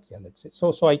Alekia, let's say.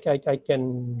 So I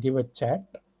can give a chat,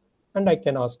 and I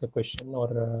can ask a question, or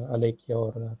Alekia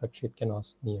or Rakshit can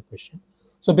ask me a question.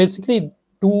 So basically,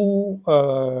 two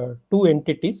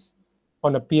entities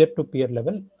on a peer-to-peer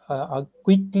level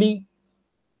quickly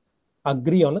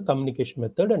agree on a communication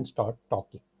method and start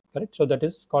talking. Correct. So that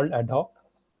is called ad hoc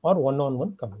or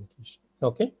one-on-one communication.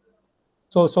 Okay.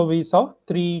 So we saw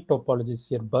three topologies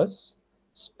here: bus,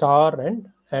 star, and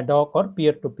ad hoc or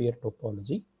peer-to-peer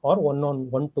topology, or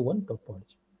one-to-one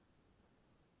topology.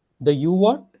 The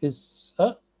UART is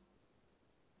a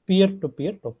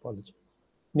peer-to-peer topology,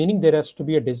 meaning there has to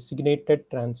be a designated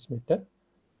transmitter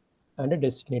and a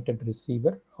designated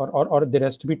receiver, or there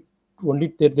has to be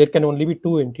only there can only be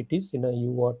two entities in a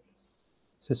UART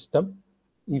system.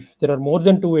 If there are more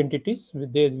than two entities,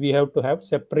 we have to have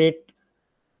separate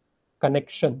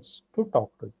connections to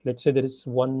talk to it. Let's say there is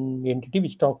one entity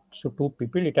which talks to two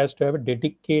people. It has to have a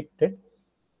dedicated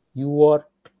UART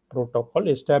protocol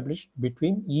established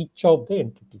between each of the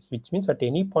entities, which means at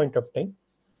any point of time,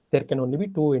 there can only be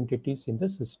two entities in the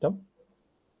system.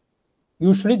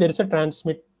 Usually there is a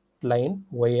transmit line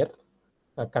wire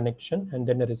connection, and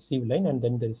then a receive line, and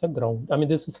then there is a ground. I mean,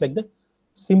 this is like the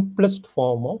simplest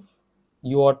form of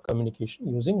UART communication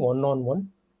using one-on-one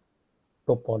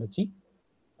topology,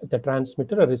 the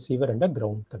transmitter, a receiver, and a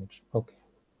ground connection. Okay.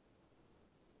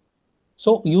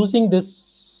 So using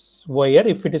this wire,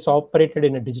 if it is operated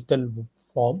in a digital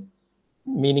form,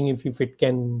 meaning if it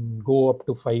can go up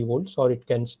to 5 volts or it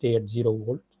can stay at 0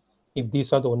 volts, if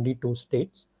these are the only two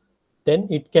states, then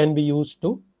it can be used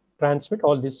to transmit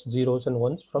all these zeros and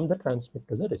ones from the transmit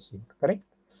to the receiver, correct?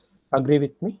 Agree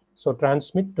with me? So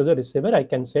transmit to the receiver, I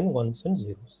can send ones and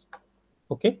zeros,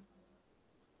 okay?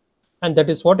 And that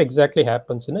is what exactly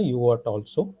happens in a UART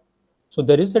also. So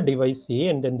there is a device A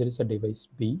and then there is a device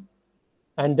B,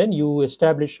 and then you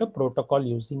establish a protocol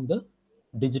using the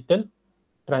digital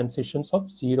transitions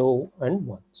of 0 and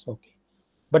 1s, okay?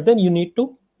 But then you need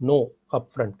to know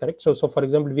upfront, correct? So for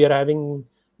example, we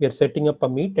are setting up a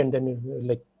meet, and then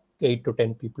like 8 to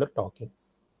 10 people are talking,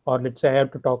 or let's say I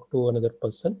have to talk to another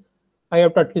person. I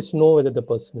have to at least know whether the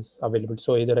person is available.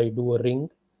 So either I do a ring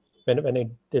when I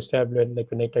establish,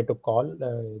 like when I try to call,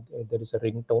 there is a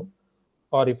ringtone,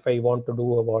 or if I want to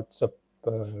do a WhatsApp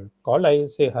call, I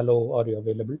say hello, are you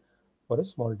available for a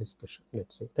small discussion,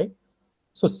 let's say, right?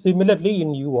 So similarly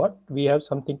in UART, we have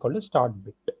something called a start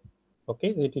bit. Okay,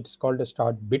 it's called a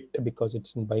start bit because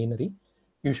it's in binary.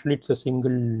 Usually it's a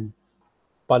single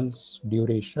pulse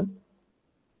duration.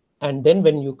 And then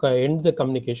when you end the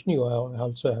communication, you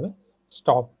also have a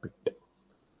stop bit.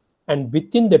 And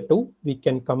within the two, we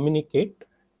can communicate.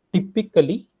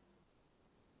 Typically,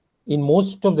 in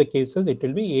most of the cases, it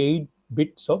will be 8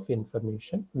 bits of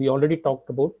information. We already talked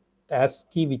about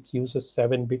ASCII, which uses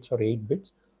 7 bits or 8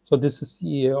 bits. So this is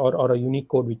or a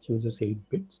Unicode which uses 8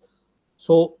 bits.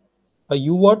 So a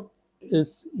UART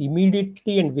is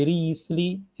immediately and very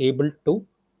easily able to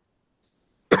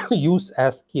use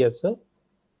ASCII as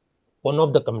one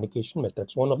of the communication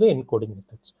methods, one of the encoding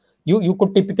methods. You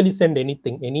could typically send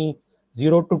anything, any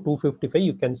 0 to 255,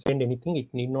 you can send anything.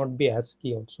 It need not be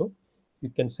ASCII also. You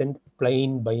can send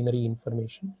plain binary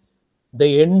information.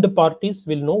 The end parties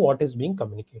will know what is being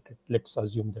communicated. Let's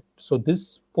assume that. So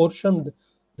this portion,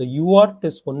 the UART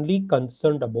is only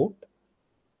concerned about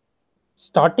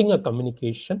starting a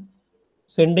communication,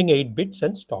 sending 8 bits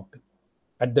and stopping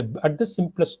at the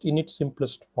simplest, in its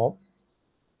simplest form.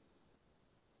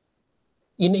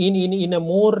 In a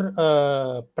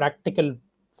more practical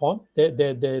form,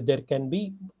 there can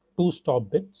be 2 stop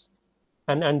bits,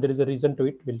 and there is a reason to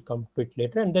it. We'll come to it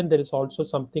later. And then there is also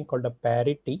something called a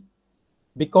parity,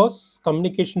 because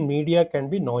communication media can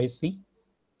be noisy.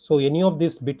 So any of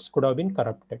these bits could have been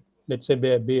corrupted. Let's say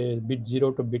bit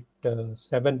 0 to bit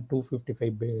 7,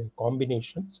 255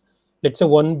 combinations. Let's say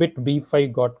one bit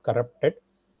B5 got corrupted.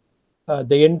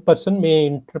 The end person may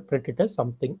interpret it as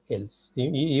something else.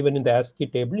 Even in the ASCII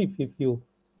table, if you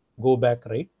go back,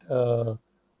 right,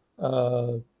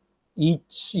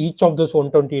 each of those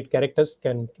 128 characters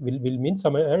will mean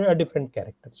a different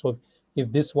character. So if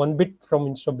this one bit from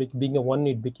instead of being a 1,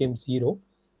 it became 0,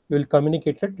 you will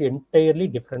communicate it entirely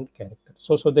different character.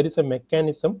 So there is a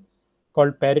mechanism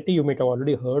called parity. You might have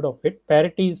already heard of it.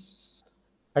 Parity is,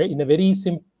 in a very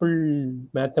simple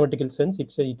mathematical sense,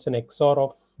 it's an XOR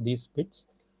of these bits,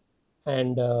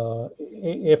 and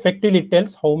effectively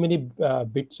tells how many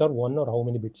bits are 1 or how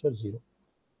many bits are 0.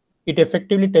 It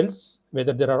effectively tells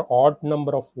whether there are odd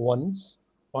number of 1s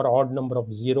or odd number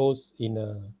of zeros in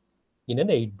an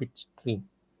 8-bit stream.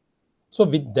 So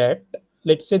with that,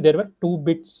 let's say there were 2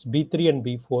 bits, B3 and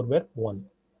B4 were 1,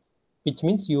 which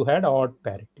means you had odd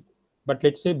parity. But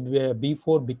let's say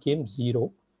B4 became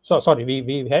 0. So sorry,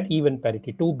 we had even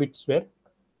parity. 2 bits were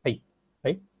high,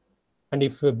 right? And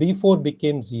if B4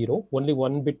 became 0, only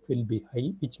 1 bit will be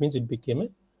high, which means it became a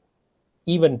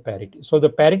even parity. So the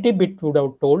parity bit would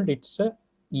have told it's a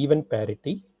even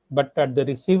parity, but at the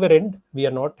receiver end, we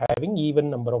are not having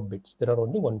even number of bits. There are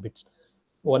only 1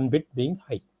 bit being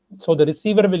high. So the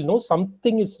receiver will know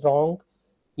something is wrong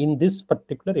in this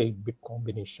particular 8-bit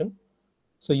combination.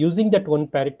 So using that 1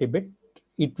 parity bit,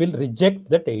 it will reject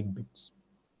that 8 bits.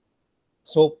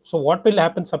 So what will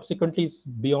happen subsequently is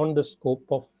beyond the scope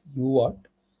of UART.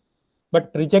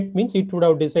 But reject means it would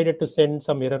have decided to send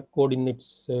some error code in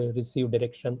its receive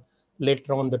direction.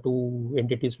 Later on, the two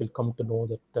entities will come to know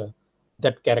that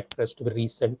that character has to be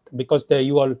resent, because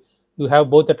you have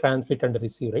both the transmit and the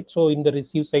receive, right? So in the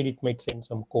receive side, it might send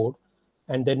some code,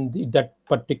 and then that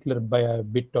particular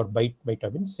bit or byte might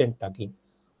have been sent again.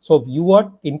 So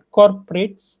UART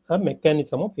incorporates a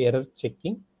mechanism of error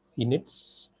checking in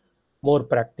its more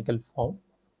practical form,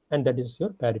 and that is your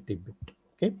parity bit.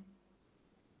 Okay,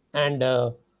 and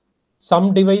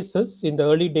some devices in the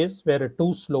early days were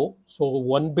too slow, so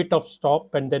one bit of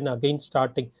stop and then again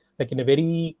starting, like in a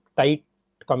very tight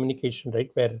communication,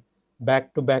 right, where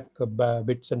back to back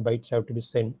bits and bytes have to be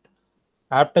sent.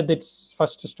 After this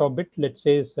first stop bit, let's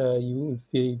say if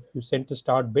you sent a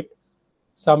start bit,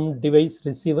 some device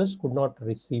receivers could not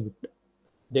receive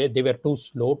it. They were too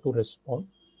slow to respond,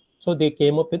 so they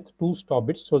came up with two stop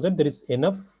bits so that there is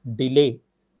enough delay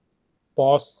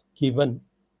pause given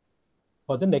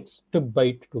for the next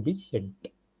byte to be sent,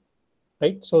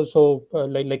 right?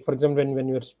 Like for example, when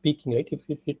you're speaking, right,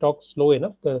 if you talk slow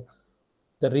enough, the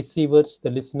receivers, the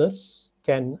listeners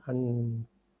can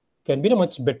be in a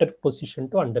much better position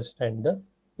to understand the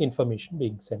information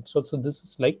being sent. So this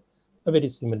is like a very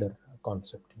similar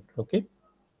concept here. Okay.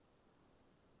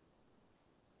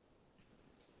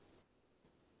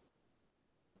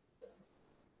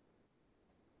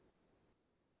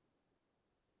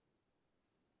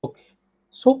 Okay.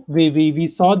 So we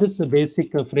saw this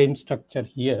basic frame structure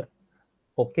here.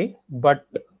 Okay, but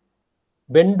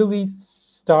when do we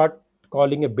start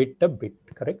calling a bit,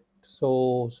 correct?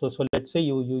 So let's say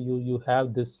you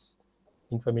have this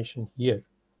information here.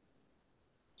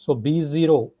 So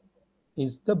b0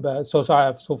 is the so I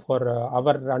have, so for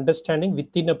our understanding,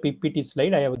 within a ppt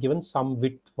slide I have given some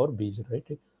width for b0,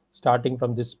 right? Starting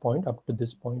from this point up to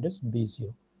this point is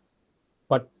b0,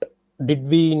 but did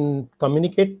we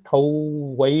communicate how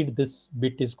wide this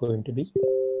bit is going to be?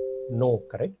 No,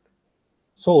 correct?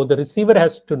 So the receiver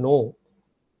has to know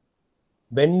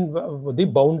when the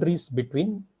boundaries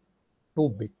between two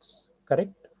bits,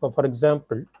 correct? For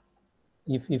example,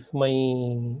 if my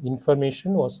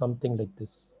information was something like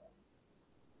this,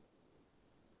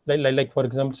 like for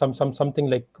example, something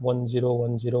like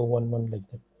 101011,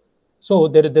 like that. So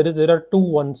there are two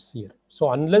ones here. So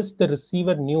unless the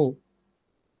receiver knew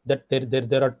that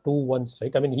there are two ones,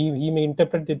 right? I mean, he may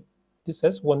interpret this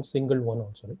as one single one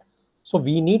also, right? So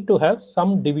we need to have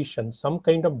some division, some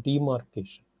kind of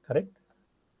demarcation, correct?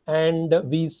 And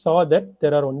we saw that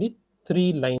there are only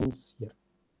three lines here,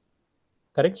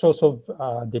 correct? So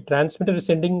the transmitter is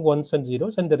sending ones and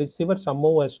zeros, and the receiver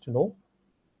somehow has to know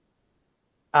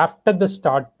after the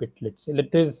start bit. Let's say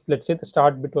the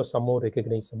start bit was somehow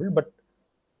recognizable, but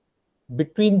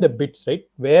between the bits, right,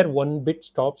 where one bit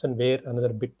stops and where another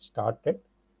bit started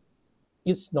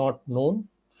is not known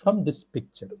from this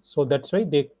picture. So that's why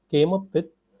they came up with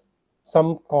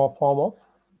some form of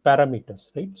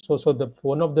parameters, right? So the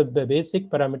one of the basic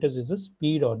parameters is the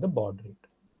speed or the baud rate,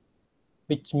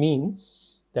 which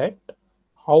means that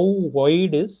how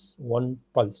wide is one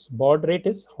pulse. Baud rate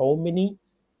is how many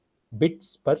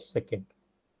bits per second,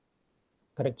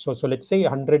 correct? So let's say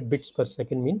 100 bits per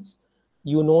second means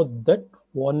you know that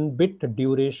one bit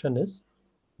duration is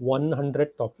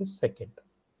 1/100th of a second.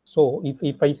 So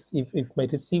if my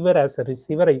receiver, as a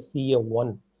receiver, I see a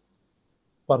 1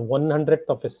 for 1/100th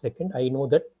of a second, I know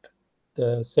that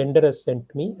the sender has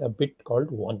sent me a bit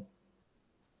called 1.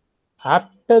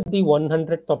 After the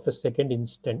 1/100th of a second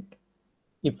instant,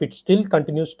 if it still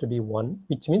continues to be 1,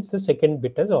 which means the second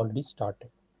bit has already started.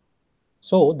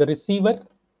 So the receiver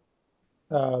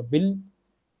will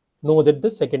know that the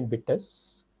second bit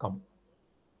has come.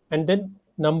 And then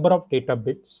number of data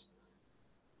bits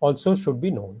also should be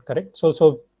known, correct?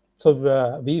 So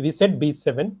we said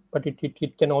b7, but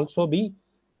it can also be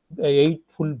 8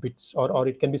 full bits, or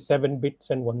it can be 7 bits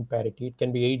and 1 parity. It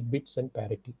can be 8 bits and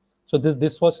parity. So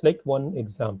this was like one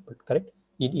example, correct?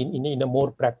 In a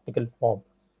more practical form.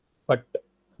 But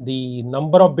the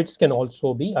number of bits can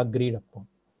also be agreed upon.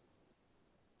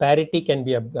 Parity can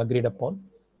be agreed upon.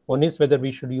 One is whether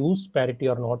we should use parity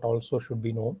or not also should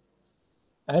be known.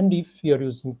 And if you're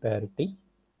using parity,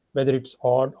 whether it's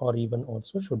odd or even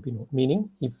also should be known. Meaning,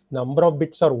 if number of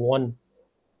bits are 1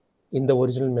 in the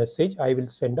original message, I will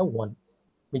send a 1,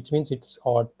 which means it's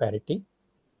odd parity.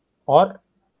 Or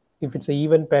if it's a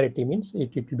even parity, means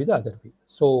it will be the other way.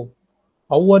 So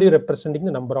how are you representing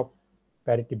the number of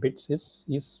parity bits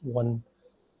is one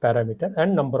parameter,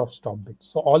 and number of stop bits.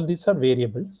 So all these are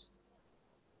variables.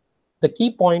 The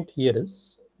key point here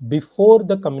is before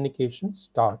the communication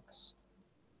starts,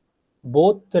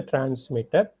 both the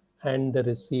transmitter and the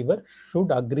receiver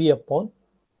should agree upon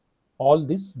all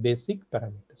these basic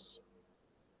parameters.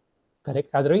 Correct?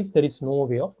 Otherwise, there is no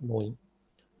way of knowing.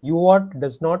 UART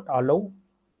does not allow,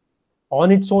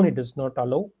 on its own, it does not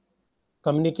allow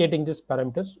communicating these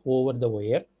parameters over the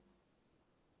wire.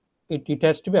 It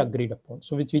has to be agreed upon.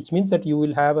 So which means that you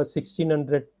will have a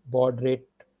 1600 baud rate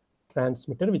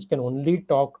transmitter which can only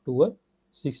talk to a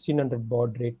 1600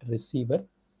 baud rate receiver.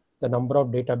 The number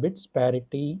of data bits,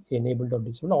 parity, enabled or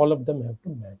disabled, all of them have to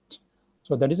match.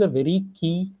 So that is a very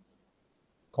key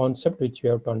concept which we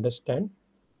have to understand.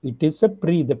 It is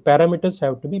the parameters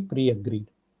have to be pre-agreed.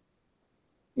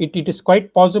 It is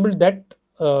quite possible that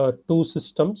two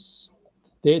systems,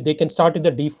 they can start with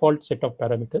the default set of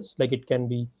parameters. Like it can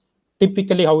be,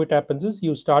 typically how it happens is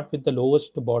you start with the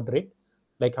lowest baud rate,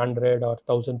 like 100 or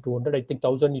 1200. I think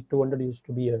 1200 used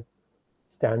to be a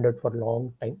standard for a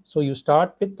long time. So you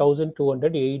start with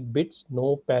 1200, 8 bits,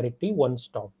 no parity, one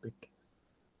stop bit.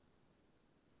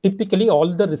 Typically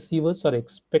all the receivers are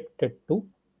expected to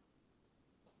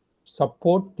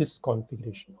support this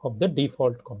configuration of the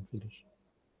default configuration.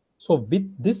 So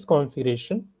with this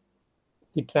configuration,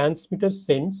 the transmitter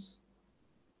sends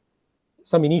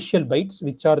some initial bytes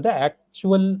which are the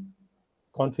actual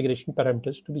configuration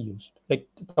parameters to be used. Like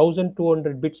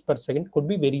 1200 bits per second could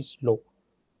be very slow.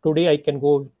 Today I can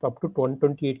go up to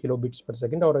 128 kilobits per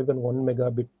second or even 1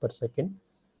 megabit per second.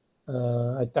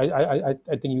 I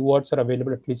think UARTs are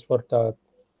available at least for the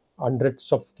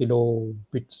hundreds of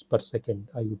kilobits per second,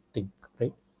 I would think,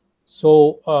 right?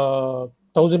 So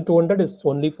 1200 is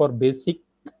only for basic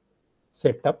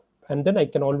setup, and then I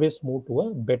can always move to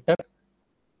a better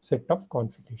set of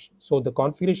configuration. So the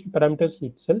configuration parameters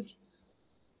itself,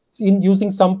 in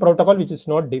using some protocol which is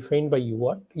not defined by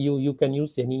UART, you can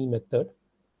use any method,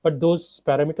 but those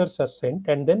parameters are sent,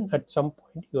 and then at some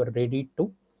point you are ready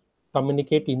to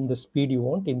communicate in the speed you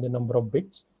want, in the number of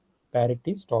bits,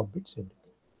 parity, stop bits, everything.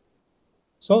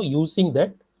 So using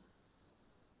that,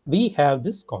 we have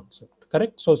this concept,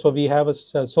 correct? So we have a,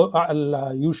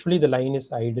 usually the line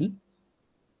is idle,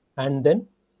 and then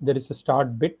there is a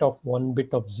start bit of 1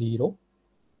 bit of 0,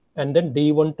 and then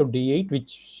D1 to D8,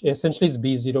 which essentially is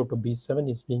B0 to B7,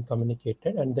 is being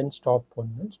communicated, and then stop 1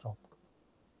 and stop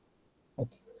 2.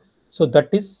 Okay, so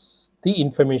that is the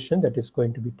information that is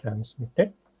going to be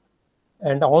transmitted.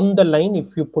 And on the line,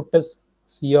 if you put a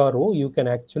CRO, you can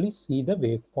actually see the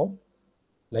waveform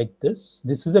like this.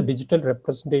 This is a digital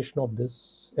representation of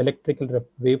this electrical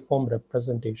waveform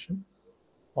representation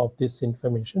of this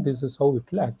information. This is how it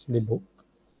will actually look.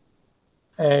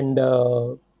 And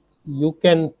you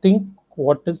can think,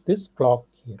 what is this clock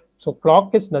here? So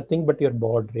clock is nothing but your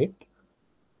baud rate.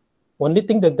 Only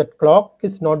thing that the clock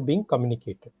is not being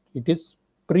communicated. It is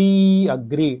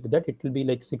pre-agreed that it will be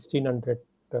like 1600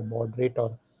 baud rate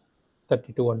or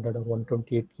 3200 or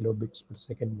 128 kilobits per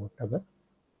second, whatever.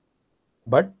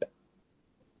 But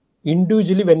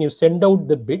individually, when you send out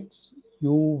the bits,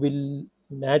 you will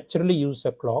naturally use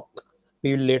a clock.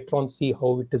 We will later on see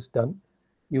how it is done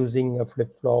using a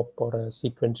flip-flop or a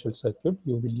sequential circuit.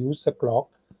 You will use a clock.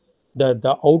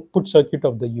 The output circuit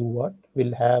of the UART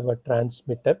will have a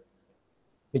transmitter,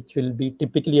 which will be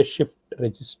typically a shift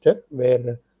register,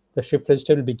 where the shift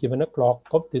register will be given a clock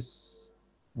of this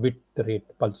width rate,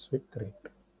 pulse width rate.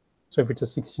 So if it's a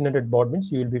 1600 baud,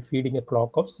 means you will be feeding a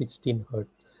clock of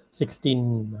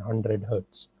 1600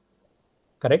 hertz,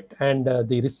 correct? And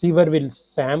the receiver will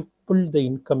sample the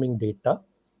incoming data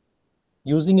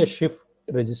using a shift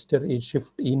register, a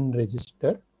shift in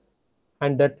register,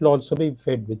 and that will also be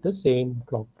fed with the same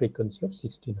clock frequency of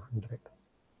 1600.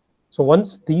 So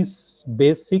once these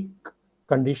basic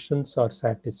conditions are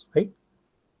satisfied,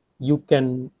 you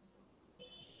can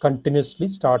continuously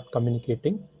start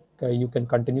communicating. You can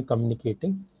continue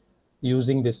communicating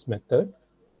using this method,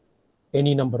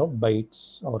 any number of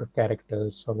bytes or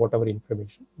characters or whatever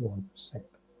information you want to send.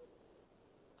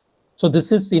 So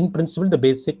this is in principle the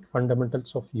basic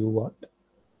fundamentals of UART.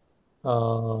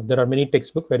 There are many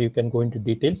textbooks where you can go into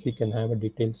details. We can have a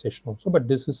detailed session also, but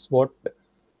this is what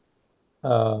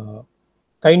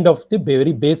kind of the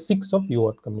very basics of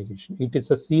UART communication. It is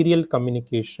a serial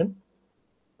communication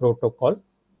protocol.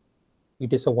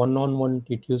 It is a one-on-one,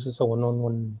 it uses a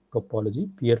one-on-one topology,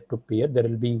 peer-to-peer. There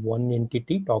will be one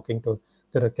entity talking to,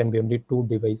 there can be only two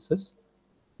devices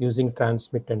using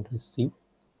transmit and receive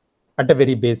at a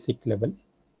very basic level.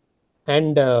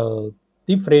 And the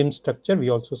frame structure,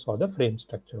 we also saw the frame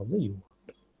structure of the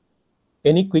UART.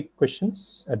 Any quick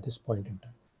questions at this point in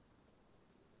time?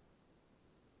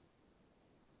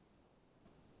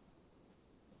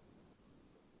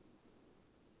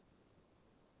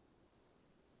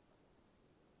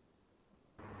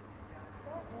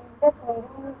 The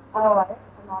trading wire,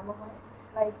 normal wire,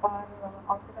 like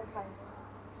optical fiber.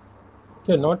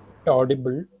 Okay, not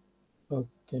audible.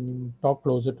 Can you talk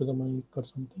closer to the mic or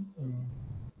something?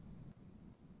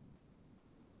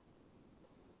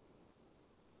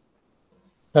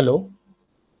 Hello.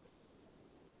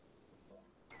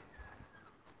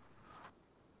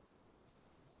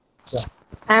 Yeah.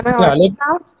 Am I Yeah, audible Alex.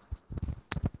 now?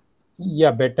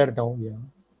 Yeah, better now. Yeah.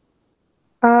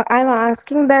 I'm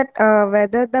asking that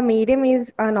whether the medium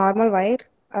is a normal wire,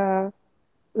 uh,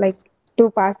 like to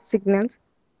pass signals,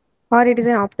 or it is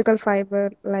an optical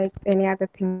fiber like any other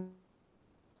thing.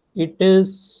 It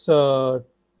is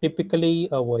typically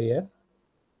a wire.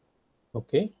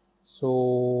 Okay.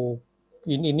 So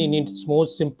in its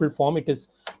most simple form, it is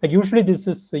like usually this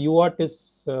is UART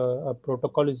is a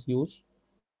protocol is used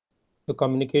to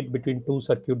communicate between two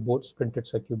circuit boards, printed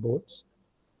circuit boards,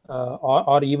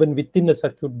 or even within a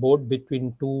circuit board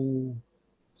between two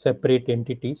separate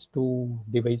entities, two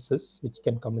devices which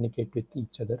can communicate with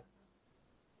each other.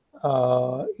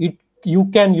 It You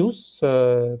can use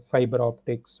fiber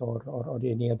optics or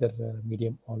any other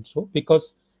medium also,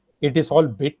 because it is all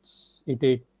bits.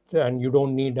 It and you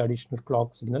don't need additional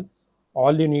clock signal.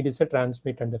 All you need is a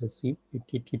transmit and a receive.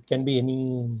 It can be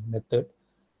any method,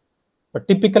 but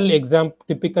typical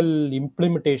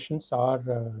implementations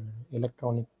are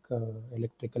electrical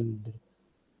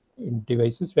in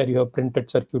devices where you have printed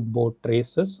circuit board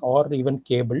traces or even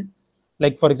cable.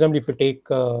 Like for example, if you take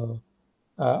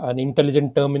an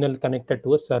intelligent terminal connected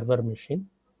to a server machine,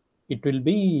 it will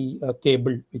be a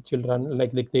cable which will run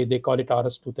like they call it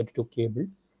RS-232 cable.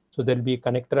 So there will be a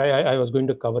connector. I was going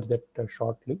to cover that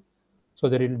shortly. So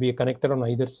there will be a connector on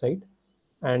either side,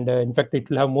 and in fact it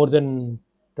will have more than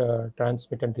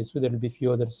transmit and receive. There will be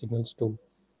few other signals to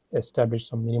establish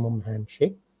some minimum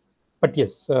handshake. But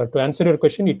yes, to answer your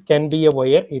question, it can be a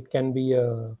wire, it can be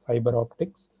a fiber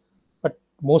optics, but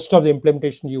most of the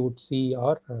implementation you would see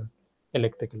are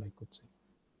electrical, I could say.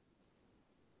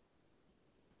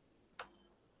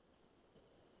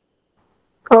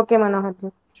 Okay,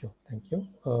 Manoharji. Sure, thank you.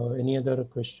 Any other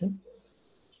question?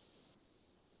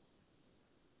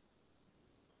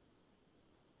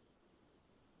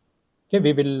 Okay,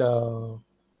 we will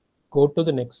go to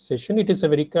the next session. It is a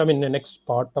very, I mean, the next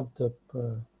part of the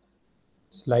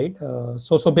slide.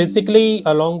 So basically,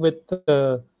 along with,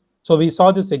 so we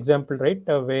saw this example, right,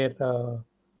 where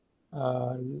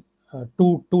uh,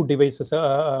 two devices,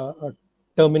 a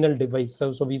terminal device.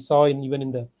 So we saw in even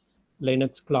in the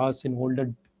Linux class in older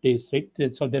days, right?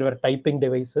 So there were typing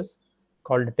devices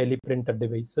called teleprinter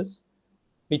devices,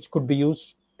 which could be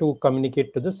used to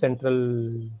communicate to the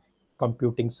central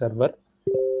computing server,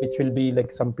 which will be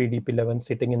like some PDP-11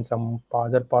 sitting in some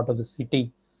other part of the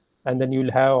city. And then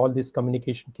you'll have all these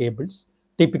communication cables.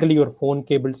 Typically, your phone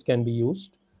cables can be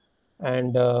used,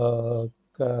 and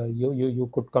you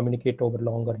could communicate over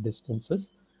longer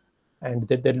distances. And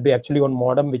there will be actually one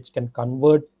modem which can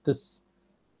convert this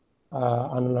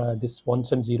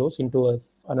ones and zeros into a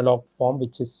analog form,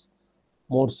 which is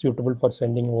more suitable for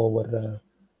sending over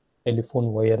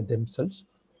telephone wire themselves.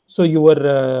 So your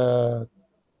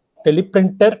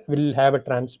teleprinter will have a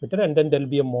transmitter, and then there will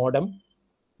be a modem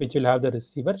which will have the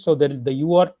receiver. So the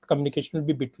UART communication will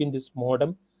be between this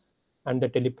modem and the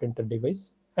teleprinter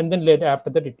device, and then later after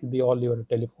that it will be all your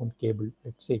telephone cable,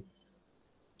 let's say.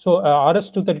 So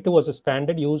RS-232 was a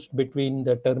standard used between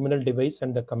the terminal device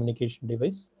and the communication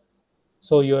device.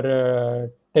 So your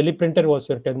teleprinter was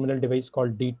your terminal device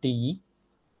called DTE,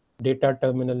 data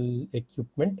terminal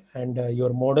equipment, and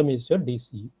your modem is your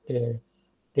DC,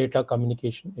 data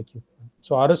communication equipment.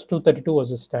 So RS-232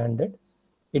 was a standard.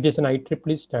 It is an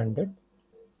IEEE standard,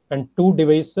 and two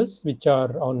devices which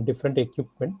are on different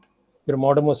equipment. Your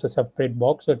modem was a separate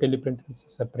box, your teleprinter is a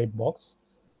separate box,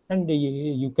 and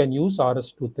you can use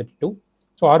RS-232.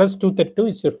 So RS-232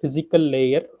 is your physical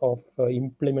layer of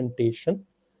implementation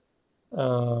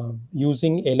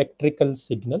using electrical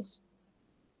signals.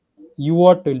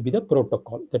 UART will be the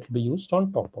protocol that will be used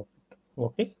on top of it.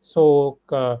 Okay, so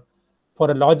for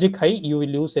a logic high, you will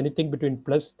use anything between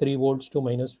plus 3 volts to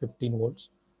minus 15 volts.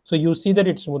 So you see that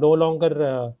it's no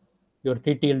longer your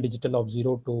TTL digital of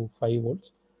 0 to 5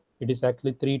 volts. It is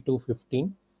actually 3 to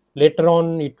 15. Later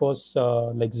on, it was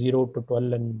like 0 to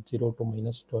 12 and 0 to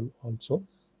minus 12 also.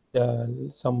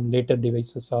 Some later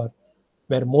devices are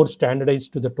were more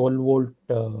standardized to the 12 volt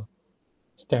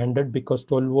standard, because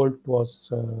 12 volt was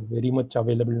very much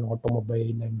available in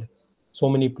automobile and so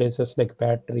many places like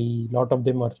battery. A lot of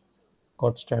them are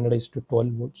got standardized to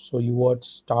 12 volts. So you had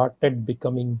started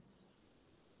becoming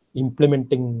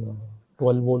implementing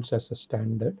 12 volts as a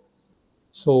standard.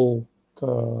 So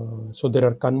there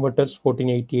are converters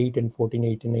 1488 and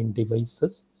 1489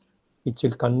 devices which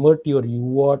will convert your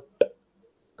UART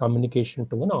communication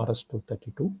to an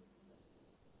RS-232.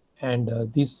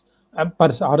 And these per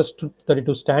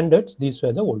RS-232 standards, these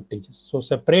were the voltages. So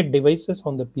separate devices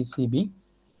on the PCB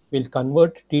will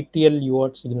convert TTL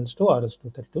UART signals to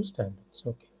RS-232 standards.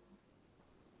 Okay.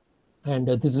 And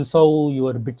this is how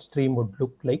your bit stream would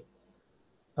look like.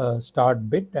 Start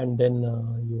bit, and then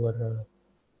your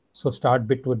so start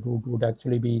bit would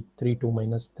actually be 32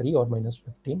 minus 3 or minus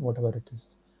 15, whatever it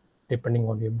is, depending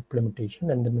on your implementation.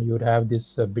 And then you would have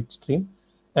this bit stream,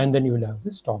 and then you will have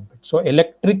the stop bit. So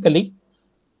electrically,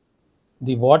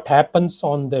 the what happens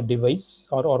on the device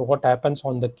or what happens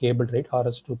on the cable, right,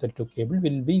 RS-232 cable,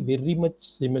 will be very much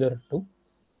similar to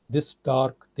this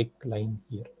dark thick line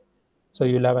here. So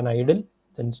you'll have an idle,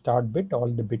 then start bit, all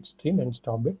the bit stream, and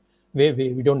stop bit.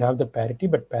 We don't have the parity,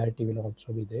 but parity will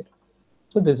also be there.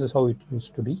 So this is how it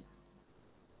used to be.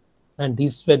 And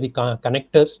these were the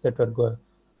connectors that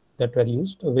were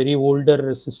used. Very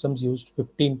older systems used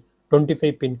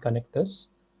 25 pin connectors,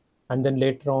 and then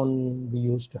later on we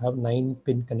used to have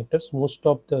 9-pin connectors. Most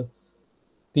of the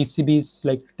PCBs,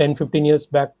 like 10-15 years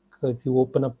back, if you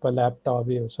open up a laptop,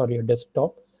 a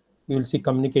desktop, you will see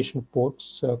communication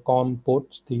ports, COM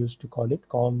ports, they used to call it,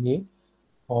 COM A,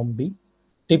 COM B.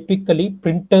 Typically,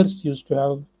 printers used to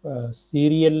have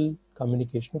serial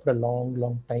communication for a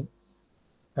long time,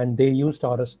 and they used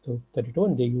RS-232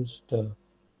 and they used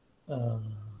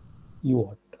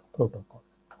UART protocol.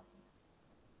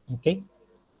 Okay,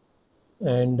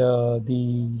 and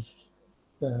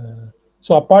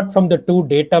so apart from the two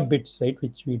data bits, right,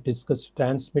 which we discussed,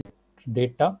 transmit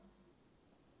data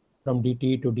from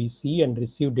DTE to DC and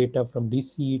receive data from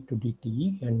DCE to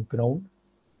DTE and ground,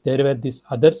 there were these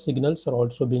other signals are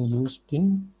also being used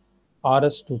in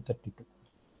RS-232.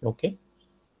 Okay,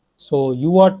 so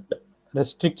UART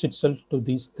restricts itself to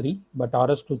these three, but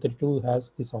RS-232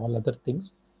 has these all other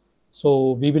things.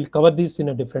 So we will cover this in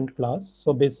a different class.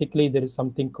 So basically there is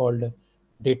something called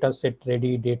data set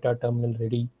ready, data terminal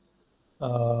ready,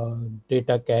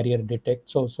 data carrier detect.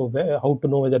 So how to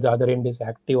know whether the other end is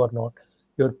active or not?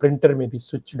 Your printer may be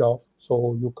switched off,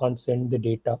 so you can't send the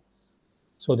data.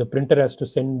 So the printer has to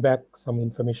send back some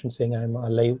information saying I'm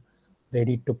alive,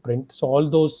 ready to print. So all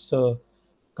those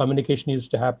communication used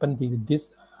to happen with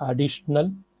this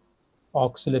additional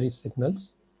auxiliary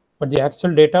signals, but the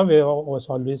actual data was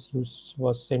always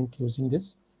sent using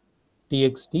this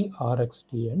TXT,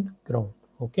 RXT, and ground.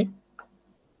 Okay,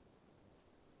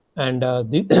 and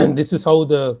this is how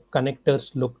the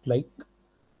connectors looked like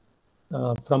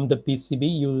from the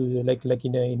PCB. You like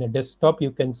in a desktop,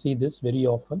 you can see this very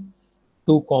often.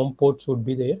 Two COM ports would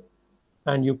be there,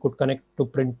 and you could connect to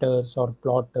printers or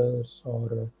plotters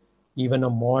or even a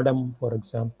modem, for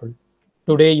example.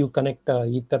 Today you connect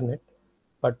Ethernet,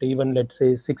 but even let's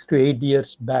say 6 to 8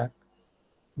 years back,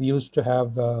 we used to have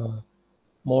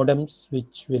modems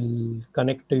which will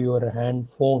connect to your hand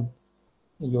phone,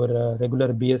 your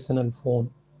regular BSNL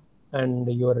phone,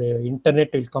 and your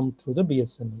internet will come through the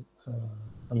BSNL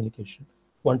communication.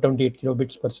 128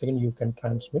 kilobits per second you can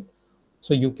transmit.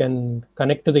 So you can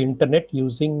connect to the internet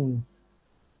using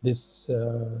this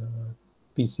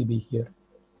PCB here.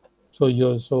 So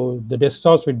the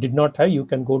desktops we did not have, you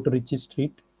can go to Ritchie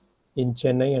Street in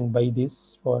Chennai and buy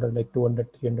this for like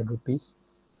 200-300 rupees.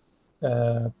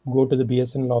 Go to the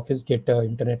BSNL office, get an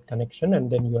internet connection, and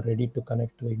then you are ready to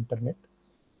connect to the internet.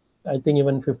 I think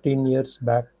even 15 years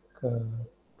back,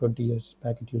 20 years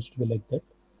back, it used to be like that.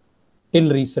 Till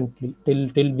recently,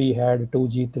 till we had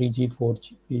 2G, 3G,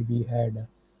 4G, we had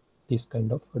these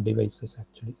kind of devices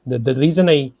actually. The reason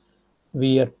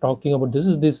we are talking about this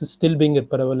is still being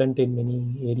prevalent in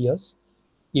many areas.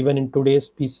 Even in today's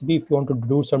PCB, if you want to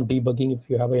do some debugging, if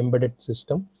you have an embedded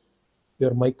system,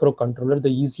 your microcontroller, the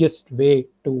easiest way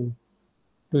to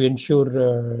ensure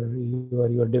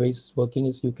your device is working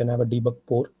is you can have a debug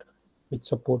port which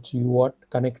supports UART,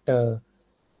 connect a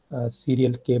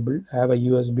serial cable, have a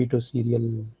USB to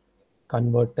serial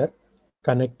converter,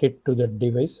 connect it to the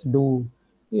device.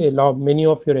 Many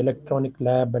of your electronic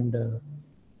lab and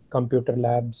computer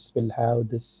labs will have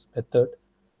this method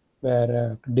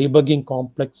where debugging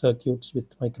complex circuits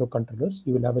with microcontrollers.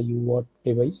 You will have a UART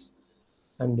device,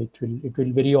 and it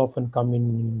will very often come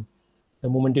in the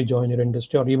moment you join your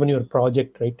industry or even your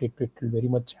project, right? It will very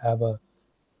much have a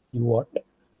UART,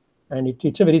 and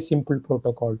it's a very simple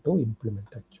protocol to implement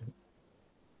actually.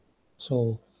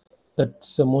 So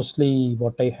that's mostly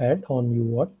what I had on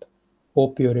UART.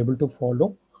 Hope you're able to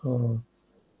follow.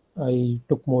 I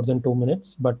took more than 2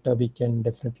 minutes, but we can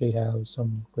definitely have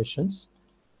some questions.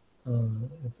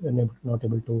 If you're not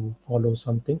able to follow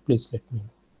something, please let me know.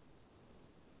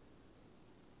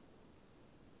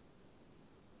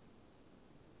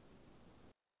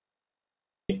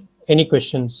 Any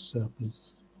questions,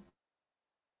 please?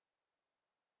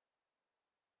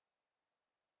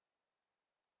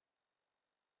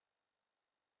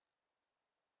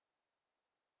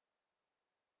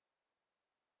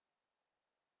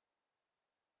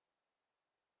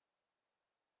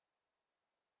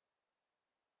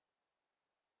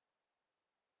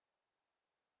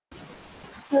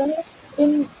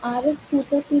 In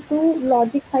RS-232,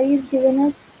 logic high is given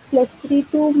as +3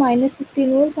 to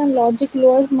 -15 volts and logic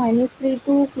low as -3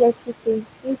 to +15.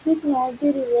 Is it not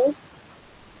the reverse?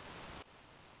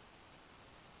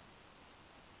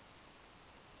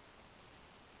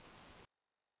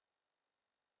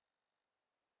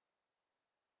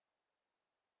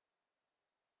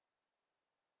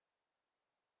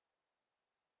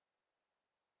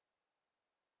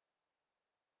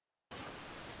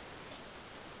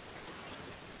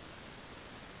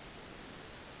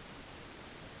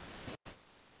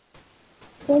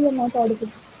 So you're not audible.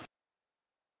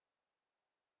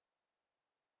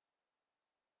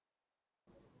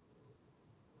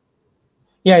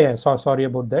 Yeah. Sorry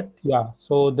about that. Yeah.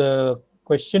 So the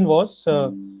question was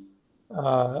in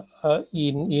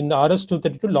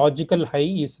RS-232, logical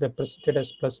high is represented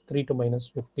as +3 to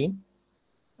 -15,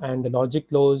 and the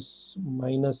logic low is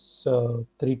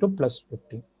 -3 to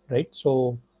 +15, right?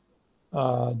 So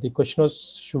the question was,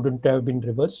 shouldn't have been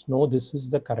reversed. No, this is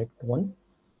the correct one,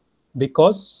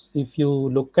 because if you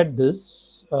look at this,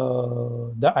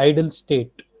 the ideal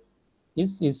state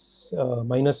is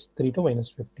 -3 to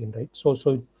 -15, right? So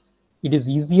it is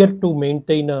easier to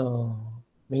maintain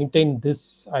this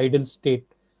ideal state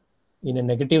in a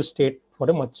negative state for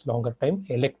a much longer time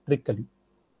electrically.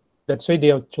 That's why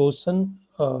they have chosen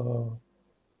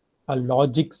a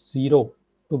logic 0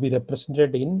 to be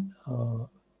represented in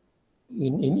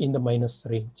the minus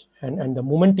range, and the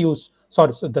moment you so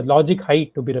the logic high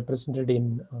to be represented in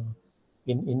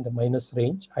the minus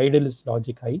range. Ideal is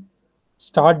logic high,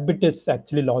 start bit is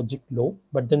actually logic low,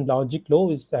 but then logic low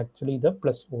is actually the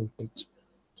plus voltage.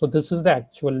 So this is the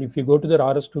actual, if you go to the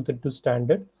RS-232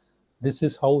 standard, this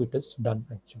is how it is done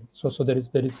actually. So there is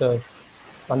a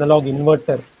analog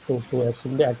inverter to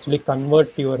actually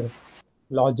convert your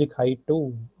logic high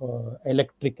to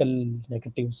electrical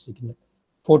negative signal.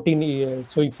 14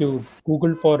 so if you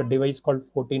Google for a device called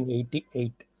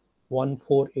 1488,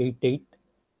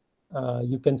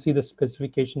 you can see the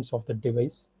specifications of the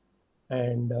device,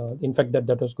 and in fact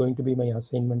that was going to be my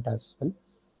assignment as well.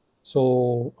 So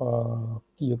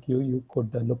you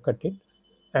could look at it,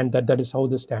 and that is how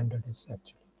the standard is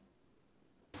actually.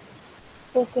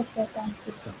 Okay, sir. Thank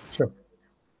you. Sure.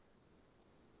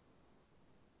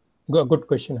 Good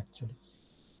question actually.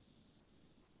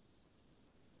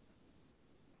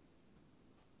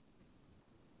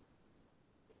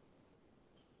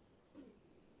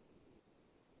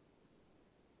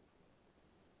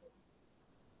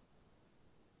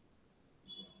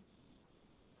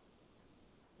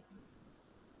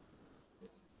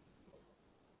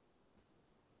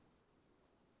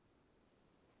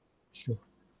 Sure.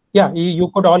 Yeah, you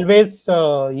could always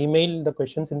email the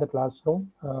questions in the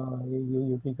classroom.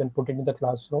 You can put it in the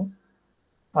classroom.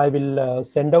 I will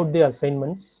send out the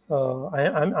assignments.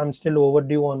 I'm still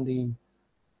overdue on the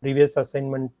previous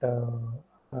assignment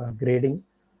grading.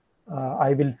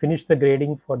 I will finish the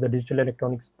grading for the digital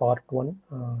electronics part 1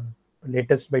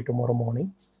 latest by tomorrow morning.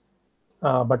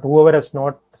 But whoever has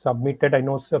not submitted, I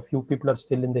know a few people are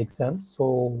still in the exams, so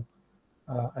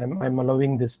I'm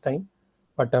allowing this time.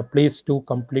 But please do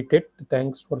complete it.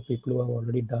 Thanks for people who have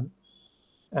already done.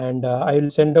 And I will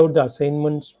send out the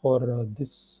assignments for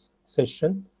this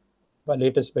session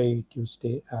latest by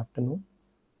Tuesday afternoon.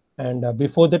 And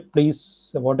before that,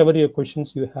 please, whatever your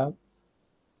questions you have,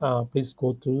 please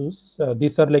go through this.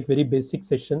 These are like very basic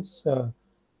sessions.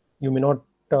 You may not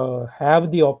have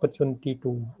the opportunity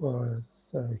to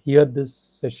hear these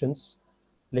sessions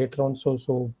later on. So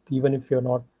even if you're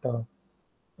not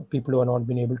people who have not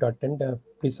been able to attend,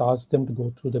 please ask them to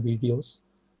go through the videos,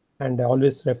 and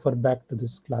always refer back to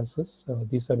these classes.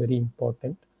 These are very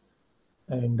important.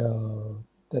 And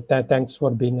thanks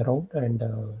for being around, and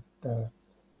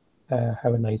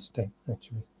have a nice time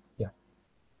actually. Yeah,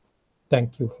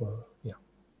 thank you for, yeah.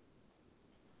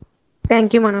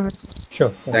 Thank you, Manohar.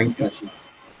 Sure. Thank you.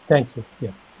 Thank you.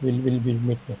 Yeah, we'll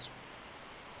meet next week.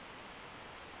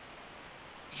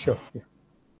 Sure. Yeah.